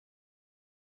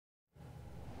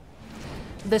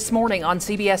This morning on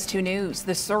CBS 2 News,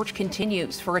 the search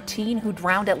continues for a teen who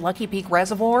drowned at Lucky Peak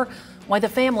Reservoir, why the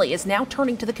family is now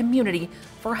turning to the community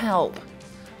for help.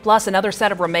 Plus, another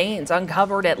set of remains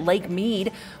uncovered at Lake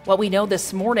Mead, what we know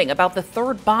this morning about the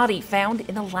third body found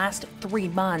in the last 3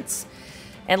 months.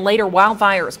 And later,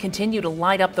 wildfires continue to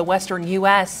light up the western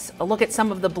U.S. A look at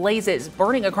some of the blazes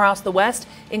burning across the west,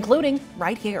 including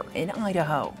right here in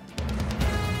Idaho.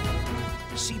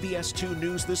 CBS 2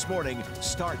 News This Morning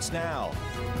starts now.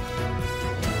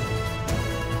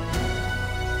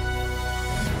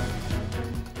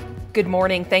 Good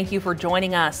morning. Thank you for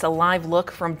joining us. A live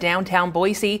look from downtown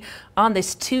Boise on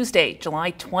this Tuesday,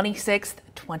 July 26th,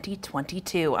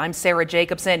 2022. I'm Sarah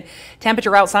Jacobson.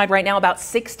 Temperature outside right now about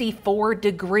 64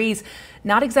 degrees.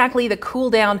 Not exactly the cool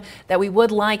down that we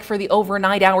would like for the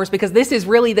overnight hours, because this is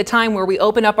really the time where we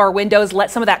open up our windows,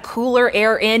 let some of that cooler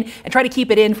air in, and try to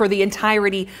keep it in for the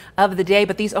entirety of the day.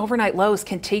 But these overnight lows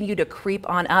continue to creep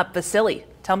on up. Vasily,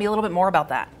 tell me a little bit more about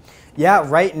that. Yeah,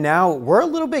 right now we're a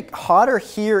little bit hotter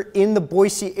here in the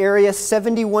Boise area,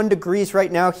 71 degrees right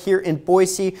now here in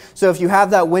Boise. So if you have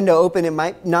that window open, it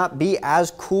might not be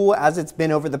as cool as it's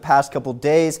been over the past couple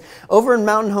days. Over in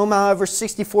Mountain Home, however,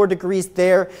 64 degrees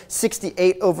there,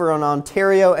 68 over on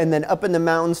Ontario, and then up in the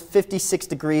mountains, 56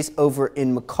 degrees over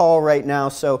in McCall right now.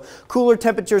 So cooler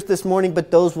temperatures this morning,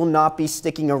 but those will not be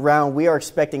sticking around. We are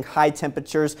expecting high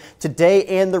temperatures today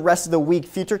and the rest of the week.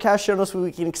 Futurecast showing us what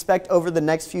we can expect over the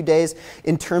next few days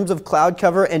in terms of cloud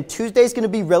cover, and Tuesday is going to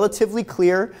be relatively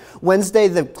clear. Wednesday,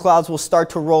 the clouds will start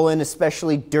to roll in,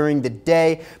 especially during the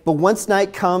day. But once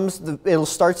night comes, it'll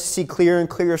start to see clearer and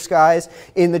clearer skies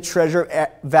in the Treasure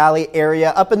Valley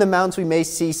area. Up in the mountains, we may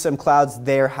see some clouds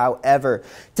there, however.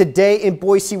 Today in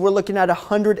Boise, we're looking at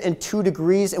 102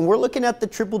 degrees, and we're looking at the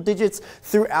triple digits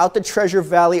throughout the Treasure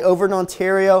Valley. Over in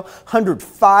Ontario,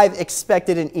 105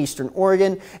 expected in eastern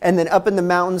Oregon, and then up in the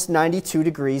mountains, 92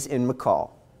 degrees in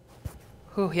McCall.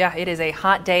 Ooh, yeah, it is a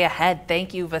hot day ahead.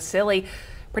 Thank you, Vasily.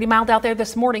 Pretty mild out there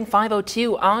this morning,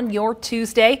 5:02 on your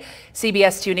Tuesday.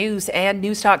 CBS 2 News and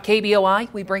News Talk KBOI.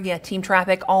 We bring you team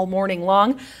traffic all morning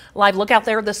long. Live look out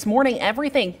there this morning.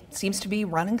 Everything seems to be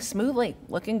running smoothly,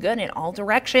 looking good in all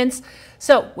directions.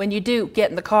 So when you do get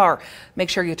in the car, make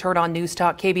sure you turn on News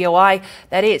Talk KBOI.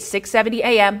 That is 670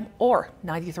 AM or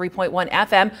 93.1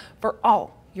 FM for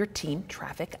all your team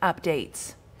traffic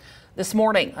updates. This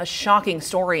morning, a shocking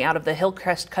story out of the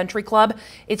Hillcrest Country Club.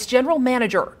 Its general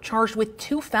manager charged with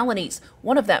 2 felonies,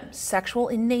 one of them sexual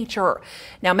in nature.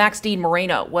 Now, Max Dean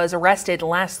Moreno was arrested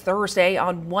last Thursday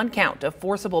on 1 count of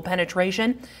forcible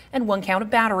penetration and 1 count of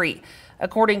battery.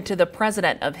 According to the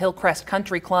president of Hillcrest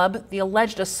Country Club, the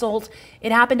alleged assault,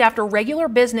 it happened after regular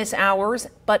business hours,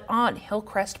 but on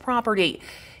Hillcrest property.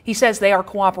 He says they are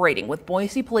cooperating with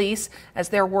Boise police as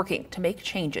they're working to make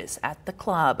changes at the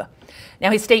club. Now,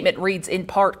 his statement reads in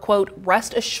part, quote,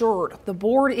 "Rest assured, the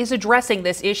board is addressing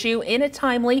this issue in a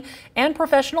timely and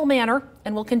professional manner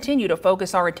and will continue to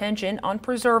focus our attention on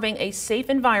preserving a safe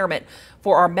environment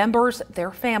for our members,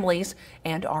 their families,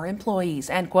 and our employees,"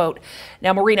 end quote.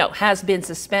 Now, Moreno has been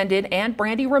suspended and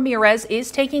Brandy Ramirez is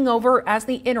taking over as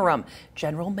the interim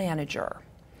general manager.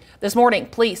 This morning,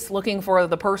 police looking for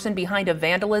the person behind a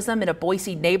vandalism in a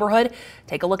Boise neighborhood.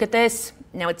 Take a look at this.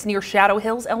 Now, it's near Shadow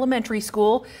Hills Elementary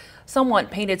School. Someone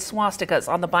painted swastikas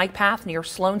on the bike path near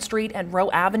Sloan Street and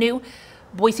Rowe Avenue.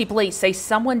 Boise police say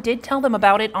someone did tell them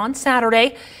about it on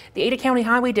Saturday. The Ada County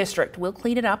Highway District will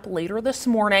clean it up later this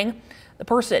morning. The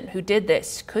person who did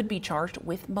this could be charged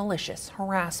with malicious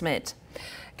harassment.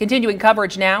 Continuing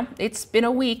coverage now. It's been a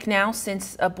week now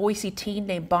since a Boise teen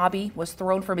named Bobby was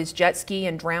thrown from his jet ski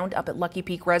and drowned up at Lucky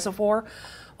Peak Reservoir.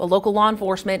 Well, local law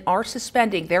enforcement are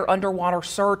suspending their underwater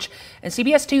search. And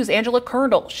CBS 2's Angela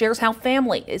Kerndl shares how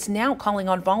family is now calling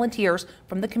on volunteers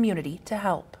from the community to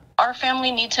help. Our family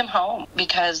needs him home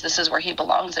because this is where he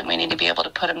belongs, and we need to be able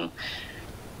to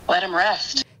let him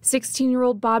rest.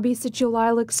 16-year-old Bobby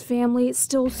Situlilek's family is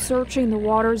still searching the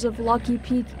waters of Lucky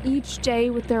Peak each day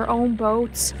with their own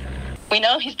boats. We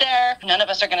know he's there. None of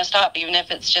us are going to stop, even if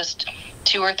it's just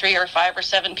 2 or 3 or 5 or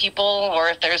 7 people, or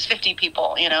if there's 50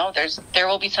 people, there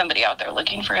will be somebody out there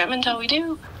looking for him until we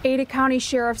do. Ada County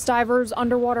Sheriff's divers,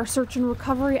 underwater search and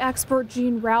recovery expert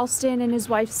Gene Ralston and his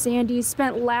wife Sandy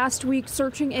spent last week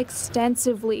searching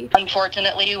extensively.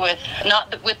 Unfortunately,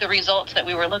 not with the results that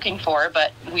we were looking for,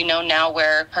 but we know now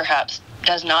where perhaps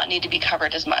does not need to be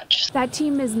covered as much. That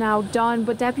team is now done,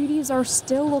 but deputies are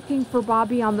still looking for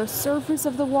Bobby on the surface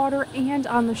of the water and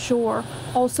on the shore.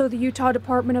 Also, the Utah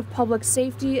Department of Public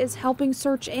Safety is helping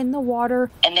search in the water.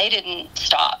 And they didn't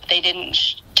stop. They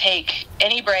didn't take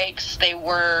any breaks. They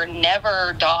were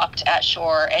never docked at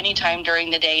shore anytime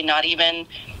during the day, not even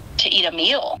to eat a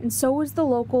meal. And so is the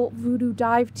local voodoo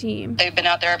dive team. They've been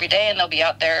out there every day, and they'll be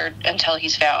out there until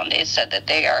he's found. They said that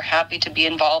they are happy to be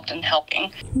involved in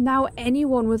helping. Now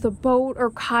anyone with a boat or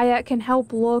kayak can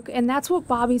help look, and that's what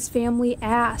Bobby's family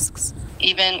asks.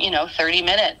 Even, 30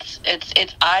 minutes.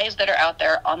 It's eyes that are out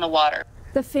there on the water.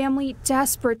 The family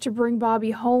desperate to bring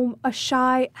Bobby home, a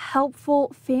shy,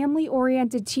 helpful,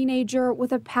 family-oriented teenager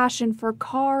with a passion for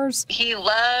cars. He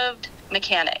loved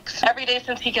mechanics. Every day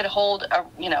since he could hold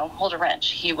a wrench,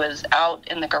 he was out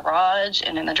in the garage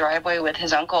and in the driveway with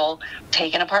his uncle,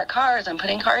 taking apart cars and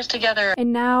putting cars together.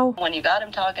 And now, when you got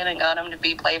him talking and got him to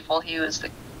be playful, he was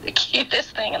the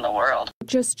cutest thing in the world.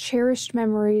 Just cherished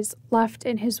memories left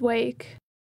in his wake.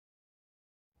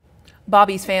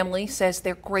 Bobby's family says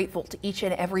they're grateful to each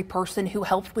and every person who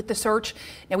helped with the search.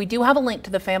 Now, we do have a link to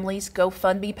the family's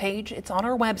GoFundMe page. It's on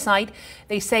our website.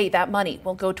 They say that money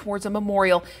will go towards a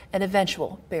memorial and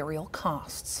eventual burial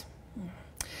costs.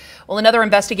 Well, another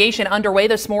investigation underway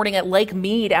this morning at Lake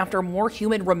Mead after more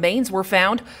human remains were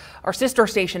found. Our sister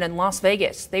station in Las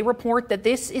Vegas, they report that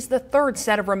this is the third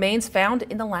set of remains found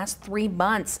in the last 3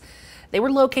 months. They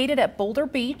were located at Boulder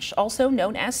Beach, also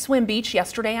known as Swim Beach,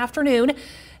 yesterday afternoon.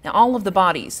 Now, all of the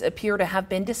bodies appear to have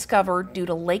been discovered due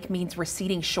to Lake Mead's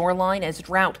receding shoreline as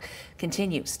drought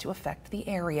continues to affect the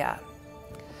area.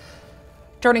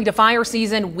 Turning to fire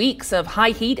season, weeks of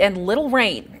high heat and little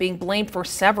rain being blamed for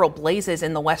several blazes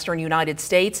in the western United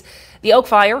States. The Oak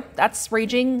Fire, that's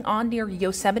raging on near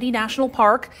Yosemite National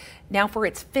Park, now for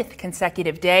its 5th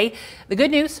consecutive day. The good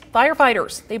news,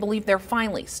 firefighters, they believe they're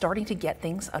finally starting to get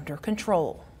things under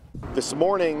control. This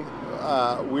morning,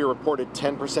 we reported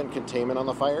 10% containment on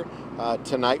the fire.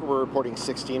 Tonight, we're reporting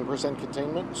 16%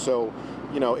 containment. So,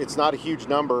 it's not a huge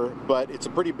number, but it's a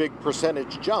pretty big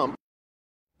percentage jump.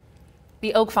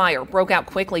 The Oak Fire broke out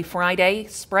quickly Friday,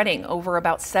 spreading over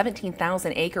about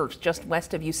 17,000 acres just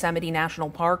west of Yosemite National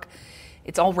Park.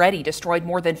 It's already destroyed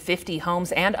more than 50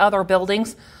 homes and other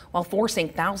buildings, while forcing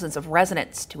thousands of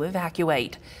residents to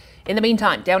evacuate. In the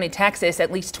meantime, down in Texas,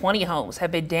 at least 20 homes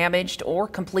have been damaged or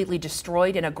completely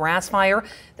destroyed in a grass fire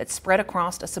that spread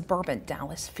across a suburban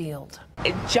Dallas field.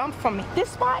 It jumped from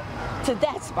this spot to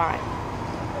that spot,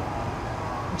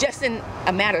 just in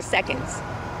a matter of seconds.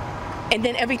 And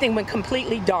then everything went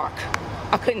completely dark.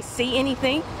 I couldn't see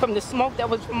anything from the smoke that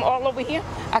was from all over here.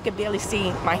 I could barely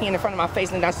see my hand in front of my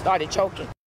face, and I started choking.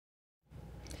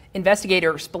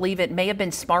 Investigators believe it may have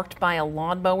been sparked by a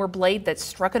lawnmower blade that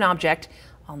struck an object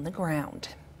on the ground.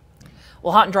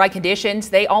 Well, hot and dry conditions,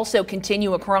 they also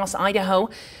continue across Idaho.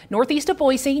 Northeast of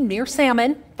Boise, near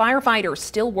Salmon, firefighters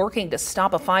still working to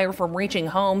stop a fire from reaching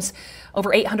homes.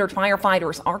 Over 800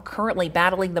 firefighters are currently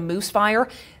battling the Moose Fire.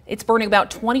 It's burning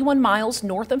about 21 miles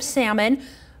north of Salmon.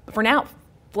 But for now,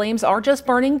 flames are just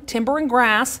burning timber and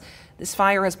grass. This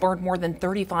fire has burned more than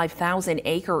 35,000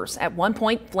 acres. At one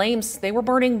point, flames, they were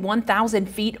burning 1,000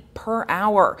 feet per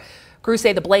hour. Crews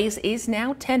say the blaze is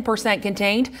now 10%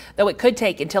 contained, though it could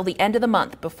take until the end of the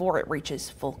month before it reaches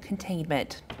full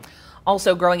containment.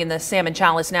 Also growing in the Salmon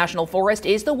Challis National Forest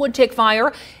is the woodtick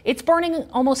fire. It's burning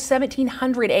almost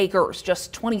 1,700 acres,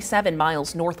 just 27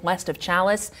 miles northwest of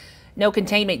Challis. No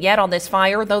containment yet on this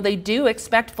fire, though they do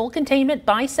expect full containment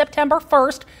by September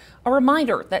 1st. A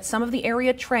reminder that some of the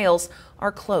area trails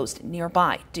are closed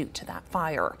nearby due to that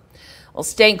fire. Well,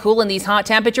 staying cool in these hot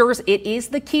temperatures, it is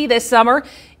the key this summer.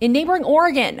 In neighboring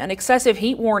Oregon, an excessive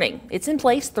heat warning. It's in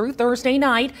place through Thursday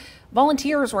night.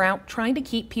 Volunteers were out trying to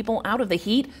keep people out of the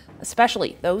heat,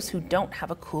 especially those who don't have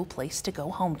a cool place to go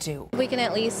home to. We can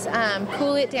at least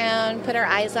cool it down, put our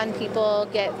eyes on people,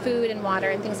 get food and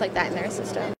water and things like that in their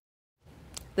system.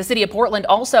 The city of Portland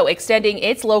also extending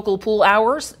its local pool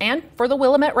hours and for the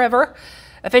Willamette River.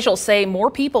 Officials say more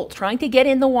people trying to get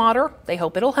in the water. They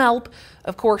hope it'll help.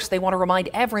 Of course, they want to remind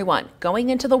everyone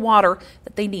going into the water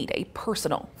that they need a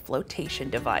personal flotation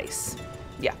device.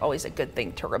 Yeah, always a good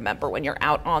thing to remember when you're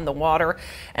out on the water.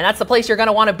 And that's the place you're going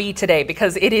to want to be today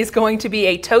because it is going to be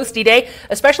a toasty day,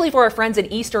 especially for our friends in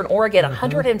Eastern Oregon.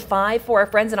 105 for our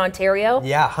friends in Ontario.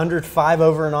 Yeah, 105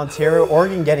 over in Ontario.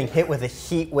 Oregon getting hit with a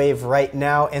heat wave right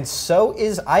now, and so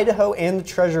is Idaho and the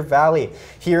Treasure Valley.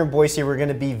 Here in Boise, we're going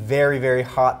to be very, very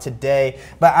hot today.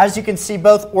 But as you can see,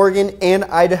 both Oregon and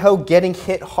Idaho getting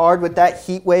hit hard with that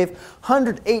heat wave.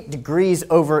 108 degrees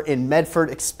over in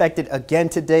Medford expected again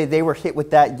today. They were hit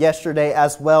with that yesterday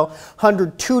as well.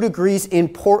 102 degrees in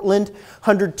Portland,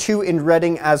 102 in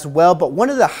Redding as well. But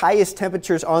one of the highest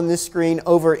temperatures on this screen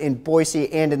over in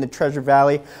Boise and in the Treasure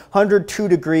Valley, 102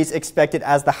 degrees expected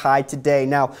as the high today.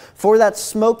 Now, for that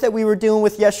smoke that we were dealing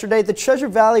with yesterday, the Treasure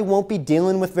Valley won't be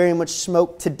dealing with very much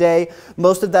smoke today.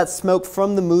 Most of that smoke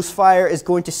from the Moose Fire is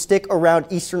going to stick around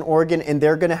eastern Oregon, and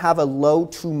they're going to have a low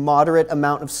to moderate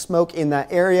amount of smoke in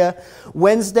that area.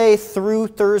 Wednesday through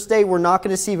Thursday, we're not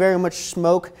going to see very much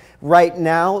smoke right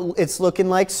now, it's looking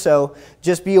like, so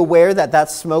just be aware that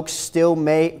that smoke still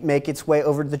may make its way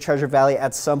over to the Treasure Valley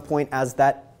at some point, as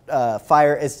that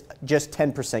fire is just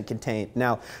 10% contained.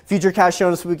 Now, futurecast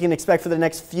showing us what we can expect for the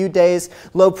next few days.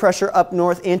 Low pressure up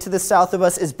north into the south of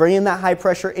us is bringing that high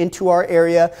pressure into our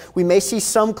area. We may see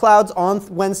some clouds on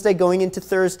Wednesday going into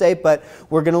Thursday, but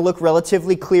we're going to look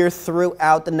relatively clear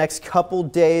throughout the next couple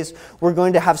days. We're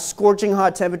going to have scorching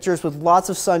hot temperatures with lots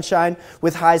of sunshine,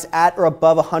 with highs at or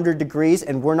above 100 degrees,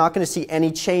 and we're not going to see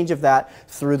any change of that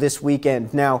through this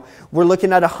weekend. Now, we're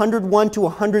looking at 101 to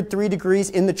 103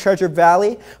 degrees in the Treasure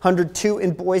Valley, 102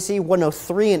 in Boise,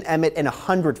 103 in Emmett, and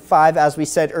 105, as we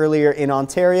said earlier, in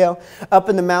Ontario. Up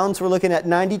in the mountains, we're looking at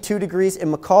 92 degrees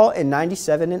in McCall and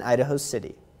 97 in Idaho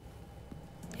City.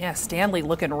 Yeah, Stanley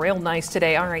looking real nice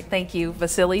today. All right, thank you,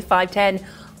 Vasily. 5:10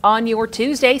 on your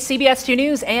Tuesday. CBS 2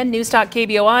 News and Newstalk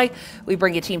KBOI. We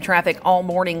bring you team traffic all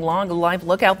morning long. A live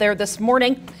look out there this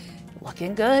morning.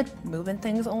 Looking good, moving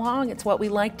things along. It's what we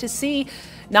like to see.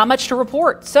 Not much to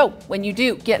report. So when you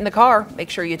do get in the car,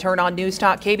 make sure you turn on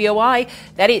Newstalk KBOI.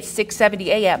 That is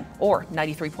 670 AM or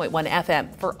 93.1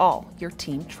 FM for all your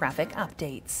team traffic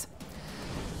updates.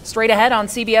 Straight ahead on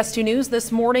CBS 2 News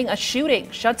this morning, a shooting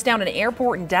shuts down an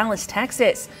airport in Dallas,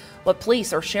 Texas. What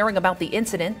police are sharing about the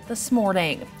incident this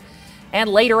morning. And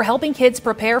later, helping kids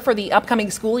prepare for the upcoming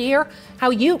school year,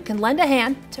 how you can lend a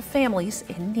hand to families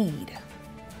in need.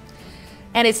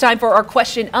 And it's time for our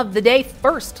question of the day.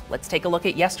 First, let's take a look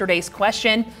at yesterday's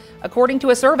question. According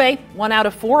to a survey, 1 out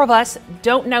of 4 of us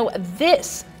don't know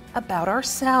this about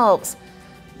ourselves.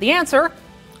 The answer,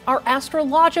 our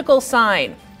astrological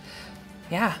sign.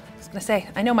 Yeah, I was gonna say,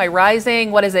 I know my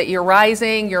rising. What is it? Your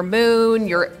rising, your moon,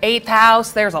 your 8th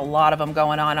house. There's a lot of them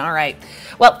going on. All right.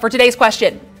 Well, for today's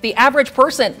question, the average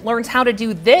person learns how to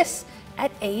do this at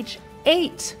age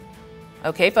 8.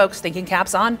 Okay, folks, thinking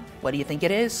caps on. What do you think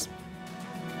it is?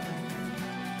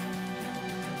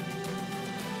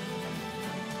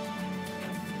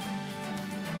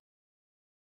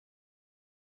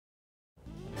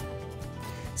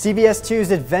 CBS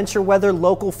 2's Adventure Weather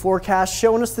local forecast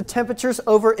showing us the temperatures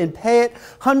over in Payette.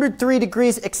 103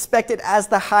 degrees expected as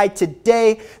the high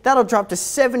today. That'll drop to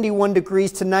 71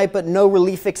 degrees tonight, but no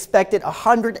relief expected.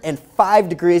 105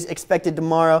 degrees expected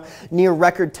tomorrow, near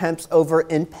record temps over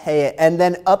in Payette. And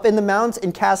then up in the mountains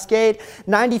in Cascade,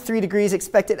 93 degrees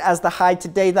expected as the high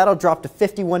today. That'll drop to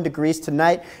 51 degrees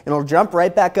tonight, and it'll jump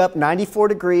right back up 94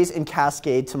 degrees in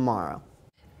Cascade tomorrow.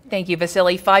 Thank you,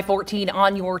 Vasily. 5:14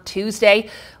 on your Tuesday.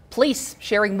 Police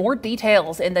sharing more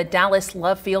details in the Dallas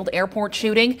Love Field Airport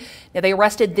shooting. Now, they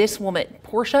arrested this woman,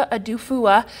 Portia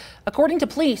Adufua. According to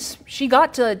police, she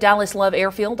got to Dallas Love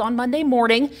Airfield on Monday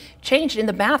morning, changed in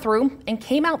the bathroom, and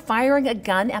came out firing a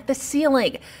gun at the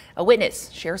ceiling. A witness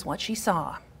shares what she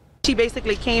saw. She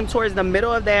basically came towards the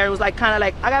middle of there. It was like kind of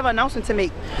like, I have an announcement to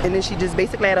make. And then she just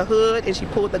basically had a hood, and she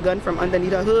pulled the gun from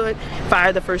underneath her hood,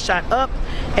 fired the first shot up,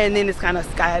 and then it's kind of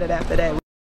scattered after that.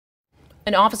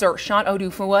 An officer shot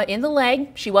Odufua in the leg.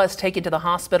 She was taken to the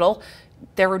hospital.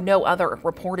 There were no other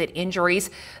reported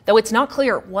injuries, though it's not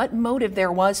clear what motive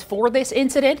there was for this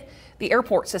incident. The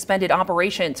airport suspended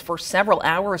operations for several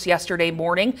hours yesterday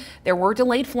morning. There were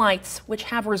delayed flights, which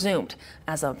have resumed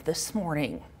as of this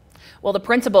morning. Well, the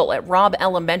principal at Robb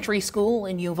Elementary School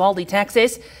in Uvalde,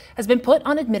 Texas, has been put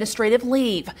on administrative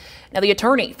leave. Now, the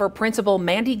attorney for Principal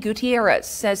Mandy Gutierrez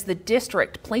says the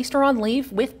district placed her on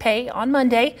leave with pay on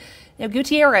Monday. Now,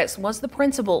 Gutierrez was the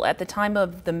principal at the time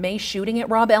of the May shooting at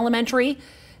Robb Elementary.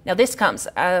 Now, this comes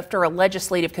after a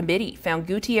legislative committee found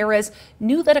Gutierrez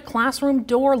knew that a classroom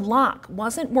door lock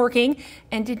wasn't working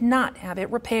and did not have it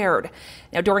repaired.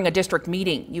 Now, during a district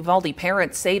meeting, Uvalde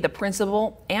parents say the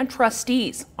principal and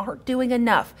trustees aren't doing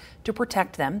enough to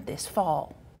protect them this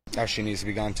fall. Oh, she needs to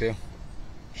be gone too.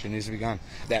 She needs to be gone.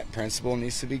 That principal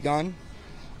needs to be gone.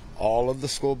 All of the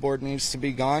school board needs to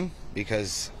be gone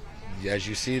because, as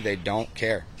you see, they don't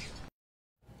care.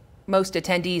 Most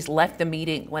attendees left the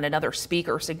meeting when another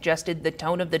speaker suggested the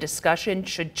tone of the discussion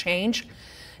should change.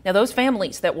 Now, those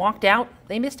families that walked out,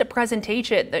 they missed a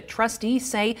presentation that trustees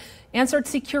say answered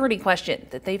security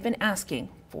questions that they've been asking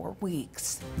 4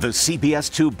 weeks. The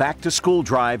CBS 2 Back to School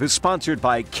Drive is sponsored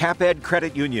by CapEd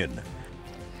Credit Union.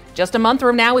 Just a month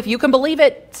from now, if you can believe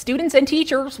it, students and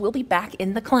teachers will be back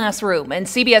in the classroom. And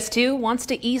CBS 2 wants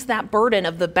to ease that burden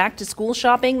of the back-to-school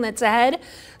shopping that's ahead.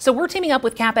 So we're teaming up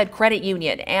with CapEd Credit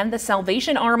Union and the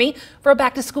Salvation Army for a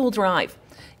back-to-school drive.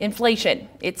 Inflation,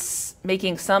 it's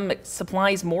making some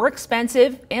supplies more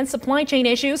expensive, and supply chain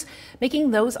issues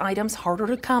making those items harder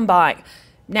to come by.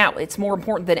 Now, it's more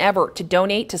important than ever to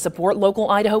donate to support local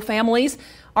Idaho families.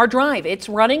 Our drive, it's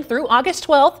running through August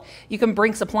 12th. You can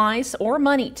bring supplies or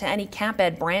money to any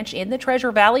CapEd branch in the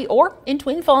Treasure Valley or in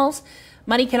Twin Falls.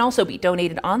 Money can also be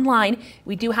donated online.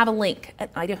 We do have a link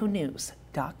at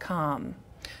idahonews.com.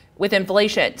 With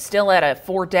inflation still at a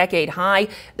 4-decade high,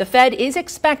 the Fed is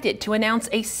expected to announce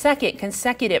a second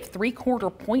consecutive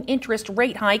 3/4 point interest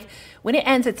rate hike when it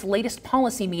ends its latest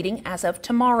policy meeting as of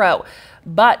tomorrow.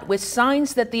 But with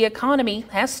signs that the economy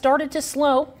has started to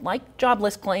slow, like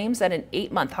jobless claims at an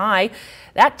 8-month high,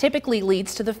 that typically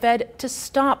leads to the Fed to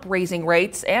stop raising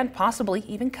rates and possibly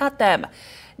even cut them.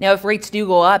 Now, if rates do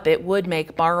go up, it would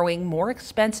make borrowing more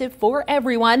expensive for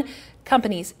everyone,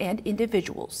 companies and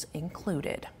individuals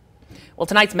included. Well,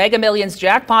 tonight's Mega Millions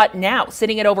jackpot now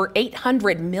sitting at over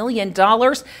 $800 million.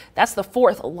 That's the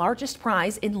 4th largest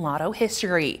prize in lotto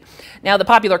history. Now, the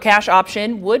popular cash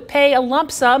option would pay a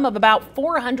lump sum of about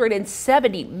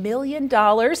 $470 million.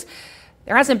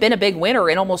 There hasn't been a big winner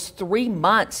in almost 3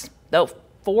 months, though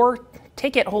 4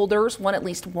 ticket holders won at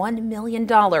least $1 million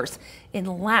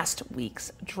in last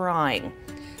week's drawing.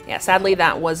 Yeah, sadly,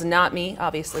 that was not me,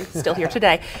 obviously, still here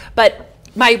today. But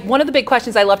one of the big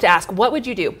questions I love to ask, what would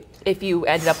you do if you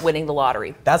ended up winning the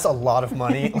lottery? That's a lot of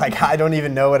money. Like, I don't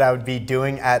even know what I would be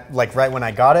doing at, like, right when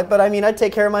I got it. But I mean, I'd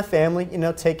take care of my family, you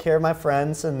know, take care of my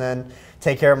friends, and then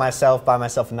take care of myself, buy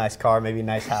myself a nice car, maybe a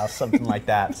nice house, something like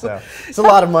that. So it's a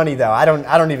lot of money, though. I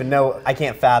don't even know. I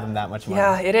can't fathom that much money.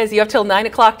 Yeah, it is. You have till 9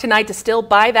 o'clock tonight to still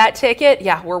buy that ticket.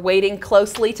 Yeah, we're waiting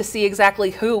closely to see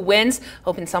exactly who wins,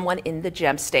 hoping someone in the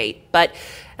Gem State. But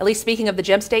at least speaking of the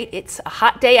Gem State, it's a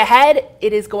hot day ahead.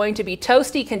 It is going to be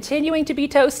toasty, continuing to be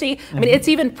toasty. I mean, it's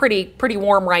even pretty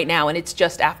warm right now, and it's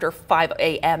just after 5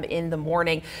 a.m. in the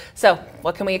morning. So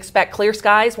what can we expect? Clear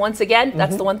skies once again.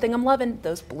 That's the one thing I'm loving,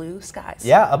 those blue skies.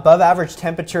 Yeah, above average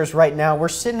temperatures right now. We're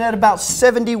sitting at about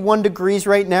 71 degrees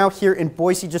right now here in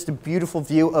Boise. Just a beautiful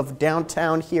view of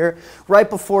downtown here. Right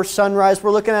before sunrise,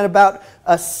 we're looking at about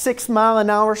a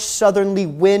 6-mile-an-hour southerly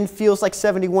wind. Feels like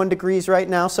 71 degrees right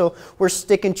now, so we're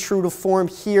sticking true to form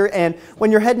here. And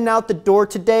when you're heading out the door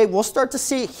today, we'll start to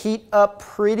see it heat up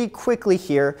pretty quickly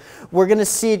here. We're going to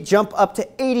see it jump up to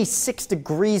 86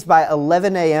 degrees by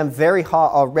 11 a.m. Very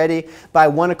hot already. By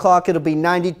 1 o'clock, it'll be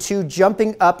 92,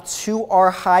 jumping up to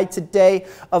our high today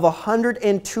of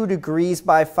 102 degrees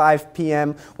by 5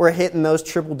 p.m. We're hitting those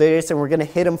triple digits, and we're going to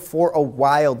hit them for a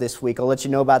while this week. I'll let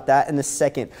you know about that in a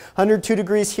second. 102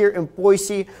 degrees here in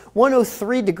Boise,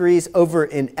 103 degrees over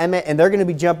in Emmett, and they're going to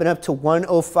be jumping up to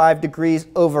 105 degrees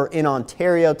over in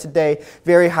Ontario today.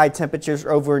 Very high temperatures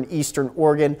over in eastern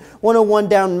Oregon. 101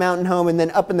 down in Mountain Home, and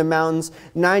then up in the mountains,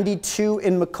 92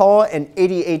 in McCall and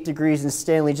 88 degrees in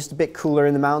Stanley. Just a bit cooler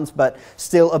in the mountains, but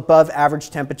still above average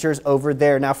temperatures over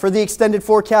there. Now, for the extended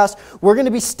forecast, we're going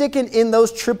to be sticking in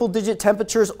those triple-digit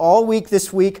temperatures all week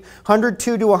this week.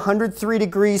 102 to 103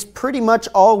 degrees pretty much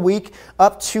all week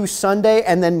up to Sunday,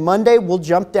 and then Monday we'll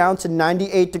jump down to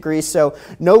 98 degrees. So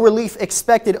no relief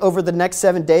expected over the next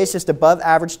 7 days, just above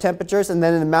average temperatures. And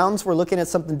then in the mountains, we're looking at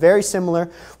something very similar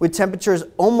with temperatures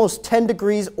almost 10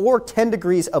 degrees or 10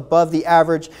 degrees above the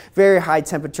average. Very high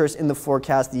temperatures in the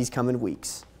forecast these coming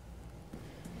weeks.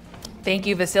 Thank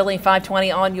you, Vasily.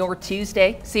 5:20 on your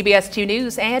Tuesday. CBS 2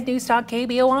 News and Newstalk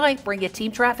KBOI bring you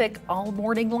team traffic all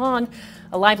morning long.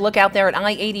 A live look out there at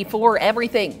I-84.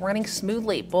 Everything running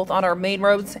smoothly, both on our main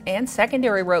roads and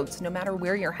secondary roads, no matter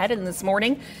where you're headed this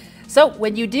morning. So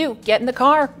when you do get in the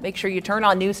car, make sure you turn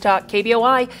on Newstalk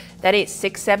KBOI. That is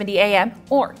 670 AM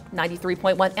or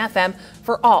 93.1 FM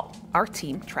for all our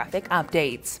team traffic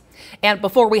updates. And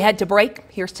before we head to break,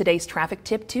 here's today's Traffic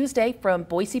Tip Tuesday from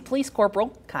Boise Police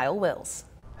Corporal Kyle Wills.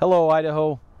 Hello,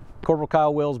 Idaho. Corporal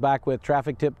Kyle Wills back with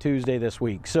Traffic Tip Tuesday this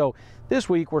week. So this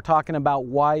week we're talking about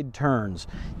wide turns.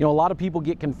 You know, a lot of people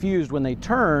get confused when they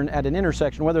turn at an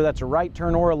intersection, whether that's a right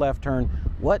turn or a left turn.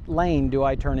 What lane do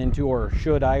I turn into, or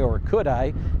should I or could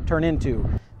I turn into?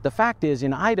 The fact is,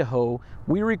 in Idaho,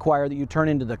 we require that you turn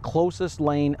into the closest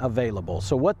lane available.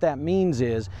 So what that means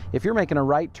is, if you're making a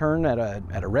right turn at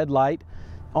a red light,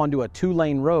 onto a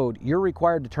 2-lane road, you're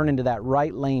required to turn into that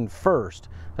right lane first.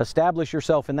 Establish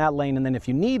yourself in that lane, and then if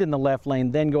you need in the left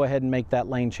lane, then go ahead and make that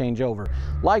lane change over.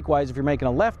 Likewise, if you're making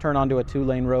a left turn onto a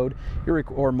 2-lane road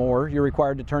or more, you're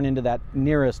required to turn into that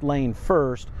nearest lane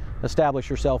first, establish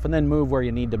yourself, and then move where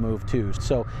you need to move to.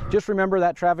 So just remember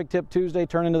that traffic tip Tuesday,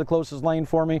 turn into the closest lane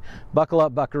for me. Buckle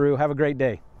up, buckaroo. Have a great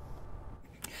day.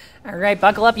 All right,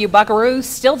 buckle up, you buckaroos.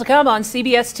 Still to come on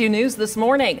CBS 2 News this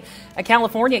morning. A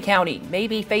California county may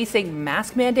be facing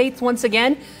mask mandates once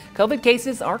again. COVID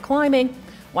cases are climbing,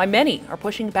 why many are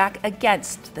pushing back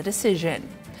against the decision.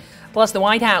 Plus, the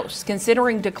White House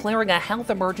considering declaring a health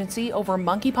emergency over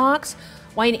monkeypox,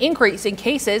 why an increase in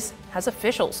cases has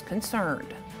officials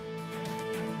concerned.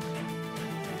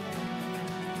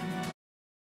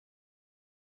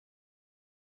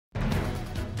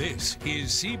 This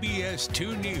is CBS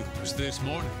 2 News this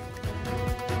morning.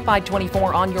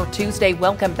 5:24 on your Tuesday.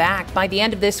 Welcome back. By the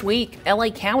end of this week, LA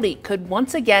County could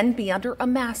once again be under a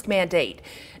mask mandate.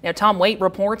 Now, Tom Waite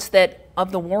reports that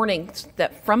of the warnings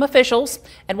that from officials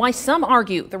and why some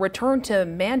argue the return to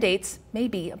mandates may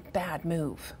be a bad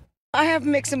move. I have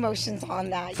mixed emotions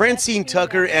on that. Francine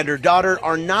Tucker and her daughter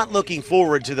are not looking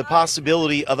forward to the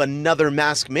possibility of another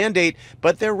mask mandate,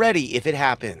 but they're ready if it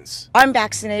happens. I'm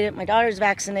vaccinated. My daughter's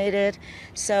vaccinated.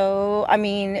 So, I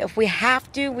mean, if we have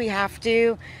to, we have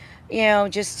to, you know,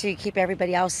 just to keep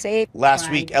everybody else safe.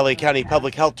 Last week, LA County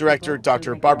Public Health Director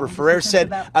Dr. Barbara Ferrer said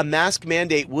a mask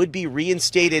mandate would be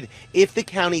reinstated if the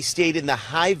county stayed in the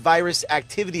high virus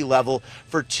activity level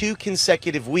for 2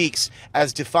 consecutive weeks,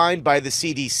 as defined by the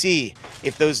CDC.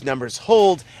 If those numbers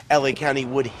hold, LA County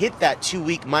would hit that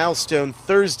 2-week milestone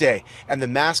Thursday, and the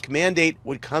mask mandate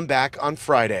would come back on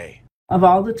Friday. Of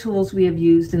all the tools we have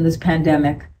used in this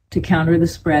pandemic to counter the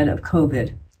spread of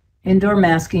COVID, indoor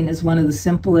masking is one of the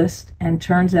simplest and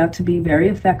turns out to be very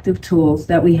effective tools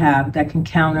that we have that can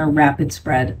counter rapid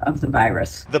spread of the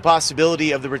virus. The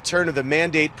possibility of the return of the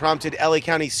mandate prompted LA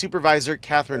County Supervisor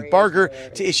Catherine Barger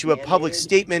to issue a public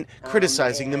statement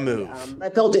criticizing the move.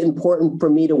 I felt it important for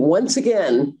me to once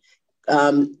again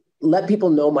let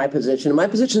people know my position. My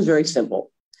position is very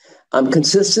simple.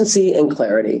 Consistency and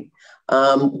clarity.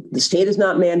 The state is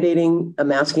not mandating a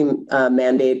masking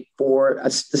mandate for the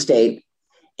state.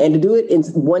 And to do it in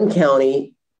one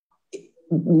county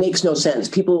makes no sense.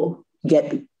 People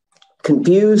get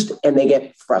confused and they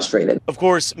get frustrated. Of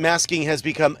course, masking has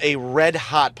become a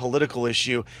red-hot political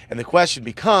issue, and the question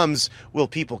becomes, will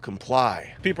people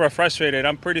comply? People are frustrated.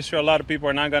 I'm pretty sure a lot of people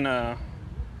are not gonna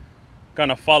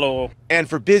follow. And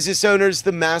for business owners,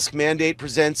 the mask mandate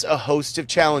presents a host of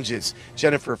challenges.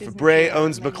 Jennifer Fabre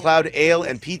owns McLeod Ale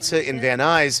and Pizza in Van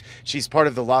Nuys. She's part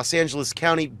of the Los Angeles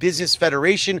County Business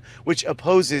Federation, which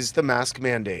opposes the mask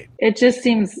mandate. It just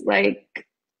seems like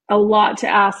a lot to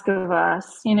ask of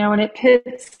us, you know, and it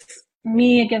pits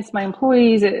me against my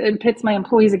employees. It pits my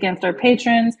employees against our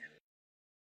patrons.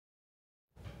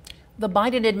 The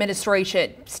Biden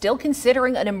administration still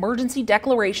considering an emergency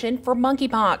declaration for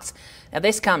monkeypox. Now,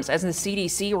 this comes as the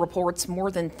CDC reports more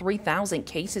than 3,000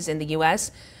 cases in the U.S.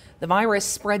 The virus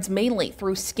spreads mainly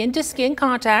through skin-to-skin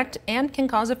contact and can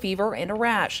cause a fever and a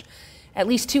rash. At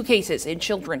least 2 cases in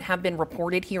children have been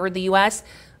reported here in the U.S.,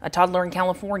 a toddler in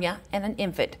California and an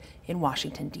infant in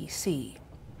Washington, D.C.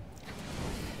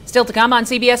 Still to come on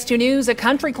CBS 2 News, a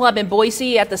country club in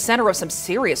Boise at the center of some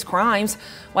serious crimes,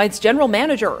 why its general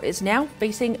manager is now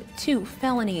facing 2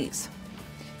 felonies.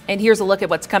 And here's a look at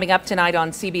what's coming up tonight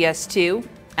on CBS 2.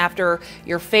 After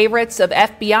your favorites of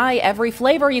FBI every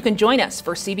flavor, you can join us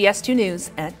for CBS 2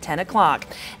 News at 10 o'clock.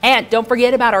 And don't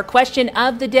forget about our question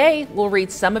of the day. We'll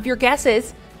read some of your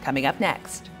guesses coming up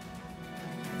next.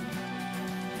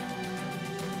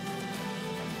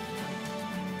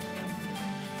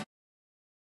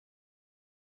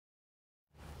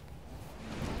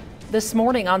 This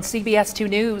morning on CBS 2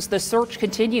 News, the search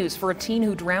continues for a teen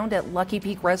who drowned at Lucky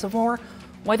Peak Reservoir,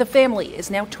 why the family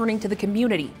is now turning to the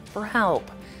community for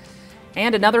help.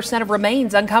 And another set of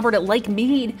remains uncovered at Lake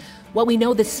Mead, what we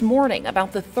know this morning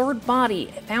about the 3rd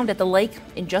body found at the lake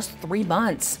in just 3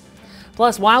 months.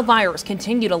 Plus, wildfires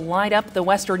continue to light up the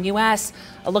western U.S.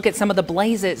 A look at some of the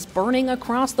blazes burning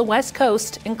across the West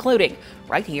Coast, including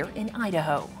right here in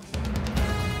Idaho.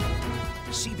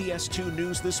 CBS 2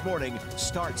 News This Morning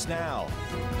starts now.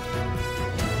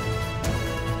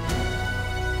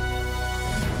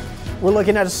 We're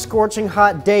looking at a scorching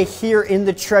hot day here in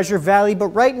the Treasure Valley, but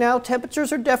right now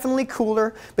temperatures are definitely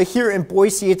cooler. But here in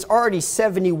Boise, it's already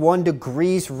 71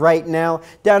 degrees right now.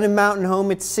 Down in Mountain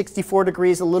Home, it's 64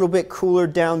 degrees, a little bit cooler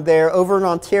down there. Over in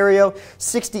Ontario,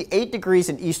 68 degrees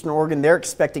in Eastern Oregon. They're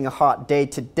expecting a hot day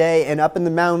today. And up in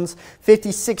the mountains,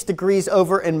 56 degrees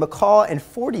over in McCall and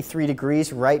 43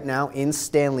 degrees right now in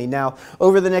Stanley. Now,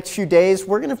 over the next few days,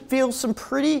 we're going to feel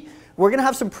we're going to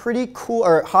have some pretty cool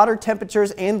or hotter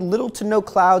temperatures and little to no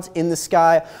clouds in the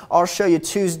sky. I'll show you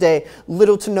Tuesday,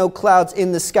 little to no clouds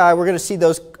in the sky. We're going to see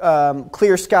those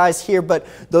clear skies here, but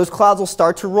those clouds will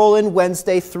start to roll in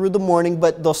Wednesday through the morning,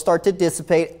 but they'll start to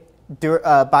dissipate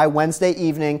by Wednesday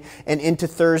evening, and into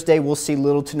Thursday we'll see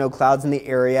little to no clouds in the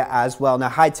area as well. Now,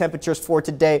 high temperatures for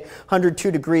today, 102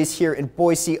 degrees here in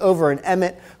Boise. Over in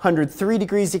Emmett, 103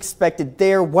 degrees expected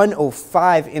there,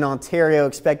 105 in Ontario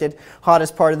expected.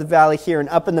 Hottest part of the valley here, and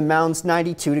up in the mountains,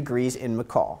 92 degrees in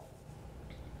McCall.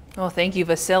 Oh, thank you,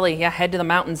 Vasily. Yeah, head to the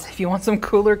mountains if you want some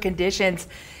cooler conditions.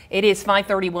 It is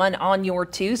 5:31 on your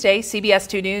Tuesday. CBS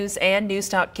 2 News and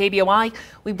Newstalk KBOI.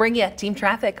 We bring you team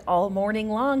traffic all morning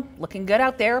long. Looking good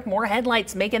out there. More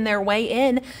headlights making their way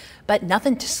in, but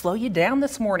nothing to slow you down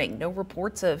this morning. No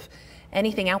reports of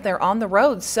anything out there on the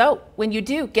roads. So when you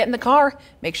do get in the car,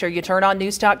 make sure you turn on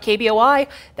Newstalk KBOI.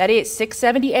 That is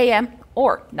 670 AM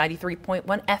or 93.1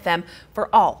 FM for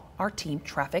all our team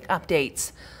traffic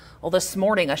updates. Well, this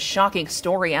morning, a shocking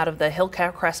story out of the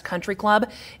Hillcrest Country Club.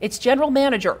 Its general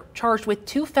manager charged with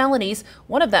 2 felonies,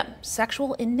 one of them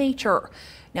sexual in nature.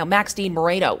 Now, Max Dean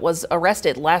Moreno was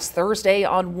arrested last Thursday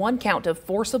on 1 count of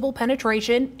forcible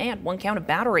penetration and 1 count of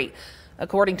battery.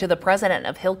 According to the president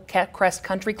of Hillcrest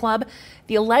Country Club,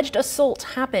 the alleged assault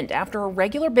happened after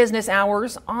regular business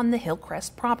hours on the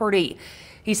Hillcrest property.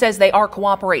 He says they are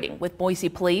cooperating with Boise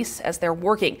police as they're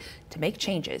working to make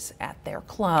changes at their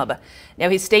club. Now,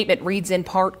 his statement reads in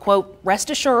part, quote,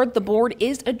 "Rest assured the board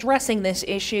is addressing this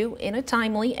issue in a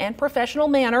timely and professional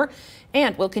manner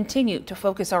and will continue to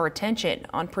focus our attention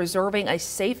on preserving a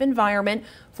safe environment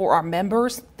for our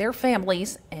members, their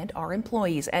families, and our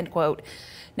employees," end quote.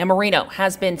 Now, Moreno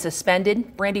has been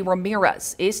suspended. Brandy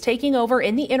Ramirez is taking over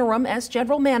in the interim as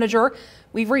general manager.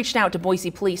 We've reached out to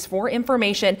Boise police for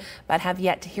information, but have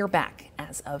yet to hear back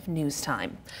as of news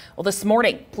time. Well, this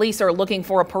morning, police are looking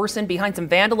for a person behind some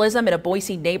vandalism in a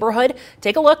Boise neighborhood.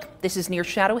 Take a look. This is near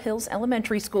Shadow Hills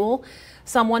Elementary School.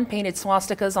 Someone painted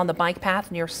swastikas on the bike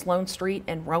path near Sloan Street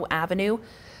and Rowe Avenue.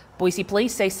 Boise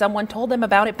police say someone told them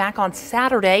about it back on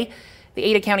Saturday. The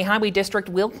Ada County Highway District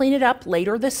will clean it up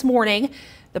later this morning.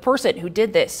 The person who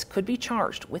did this could be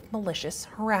charged with malicious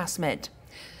harassment.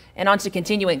 And on to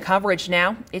continuing coverage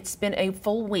now. It's been a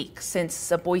full week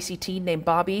since a Boise teen named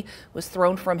Bobby was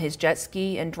thrown from his jet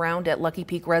ski and drowned at Lucky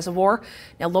Peak Reservoir.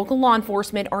 Now, local law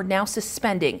enforcement are now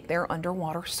suspending their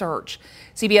underwater search.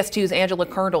 CBS 2's Angela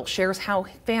Kerndl shares how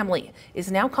family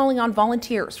is now calling on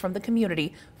volunteers from the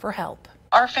community for help.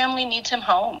 Our family needs him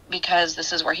home because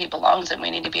this is where he belongs, and we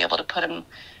need to be able to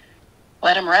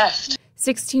let him rest.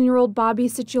 16-year-old Bobby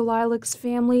Sichulilik's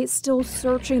family still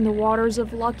searching the waters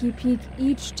of Lucky Peak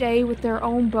each day with their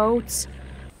own boats.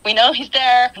 We know he's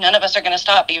there. None of us are going to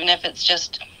stop, even if it's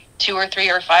just 2 or 3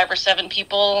 or 5 or 7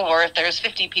 people, or if there's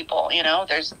 50 people. You know,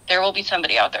 there will be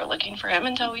somebody out there looking for him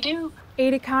until we do.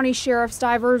 Ada County Sheriff's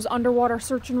Divers underwater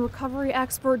search and recovery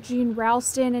expert Gene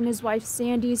Ralston and his wife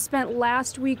Sandy spent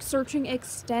last week searching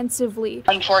extensively.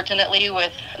 Unfortunately,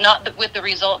 not with the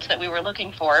results that we were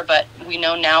looking for, but we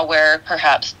know now where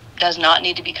perhaps does not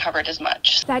need to be covered as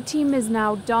much. That team is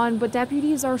now done, but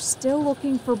deputies are still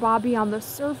looking for Bobby on the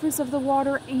surface of the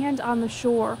water and on the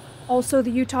shore. Also,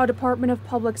 the Utah Department of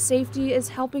Public Safety is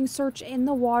helping search in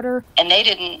the water. And they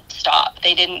didn't stop.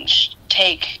 They didn't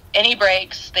take any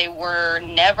breaks. They were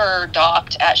never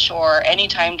docked at shore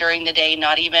anytime during the day,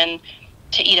 not even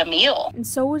to eat a meal. And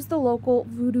so is the local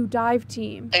Voodoo Dive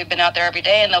team. They've been out there every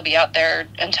day, and they'll be out there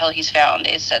until he's found.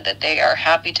 They said that they are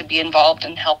happy to be involved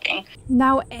in helping.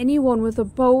 Now anyone with a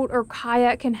boat or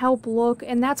kayak can help look,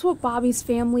 and that's what Bobby's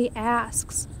family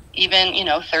asks. Even,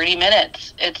 30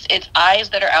 minutes. It's eyes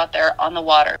that are out there on the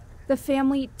water. The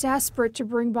family desperate to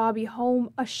bring Bobby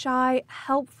home, a shy,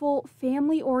 helpful,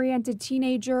 family-oriented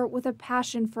teenager with a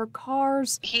passion for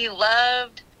cars. He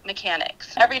loved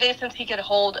mechanics. Every day since he could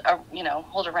hold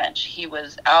a wrench, he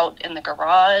was out in the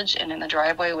garage and in the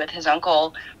driveway with his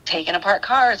uncle, taking apart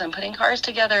cars and putting cars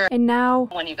together. And now,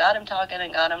 when you got him talking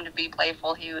and got him to be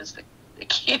playful, he was the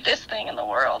cutest thing in the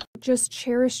world. Just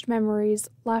cherished memories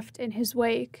left in his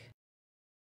wake.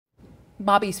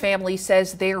 Bobby's family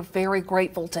says they're very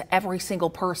grateful to every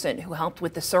single person who helped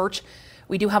with the search.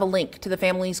 We do have a link to the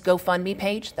family's GoFundMe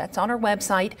page that's on our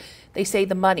website. They say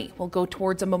the money will go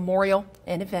towards a memorial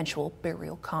and eventual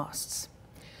burial costs.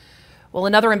 Well,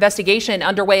 another investigation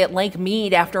underway at Lake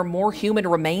Mead after more human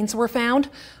remains were found.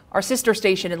 Our sister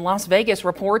station in Las Vegas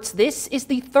reports this is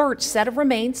the third set of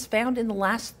remains found in the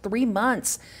last 3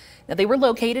 months. Now, they were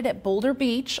located at Boulder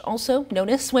Beach, also known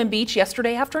as Swim Beach,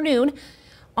 yesterday afternoon.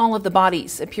 All of the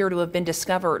bodies appear to have been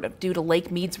discovered due to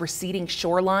Lake Mead's receding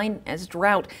shoreline as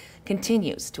drought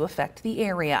continues to affect the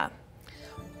area.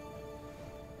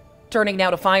 Turning now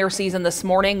to fire season this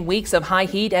morning, weeks of high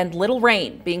heat and little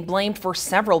rain being blamed for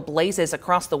several blazes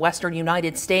across the western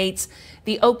United States.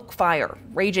 The Oak Fire,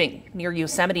 raging near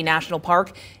Yosemite National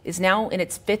Park, is now in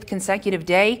its 5th consecutive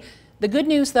day. The good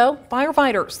news, though,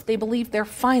 firefighters, they believe they're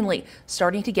finally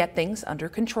starting to get things under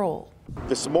control.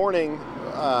 This morning,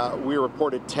 we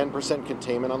reported 10%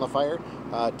 containment on the fire.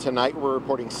 Tonight, we're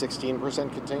reporting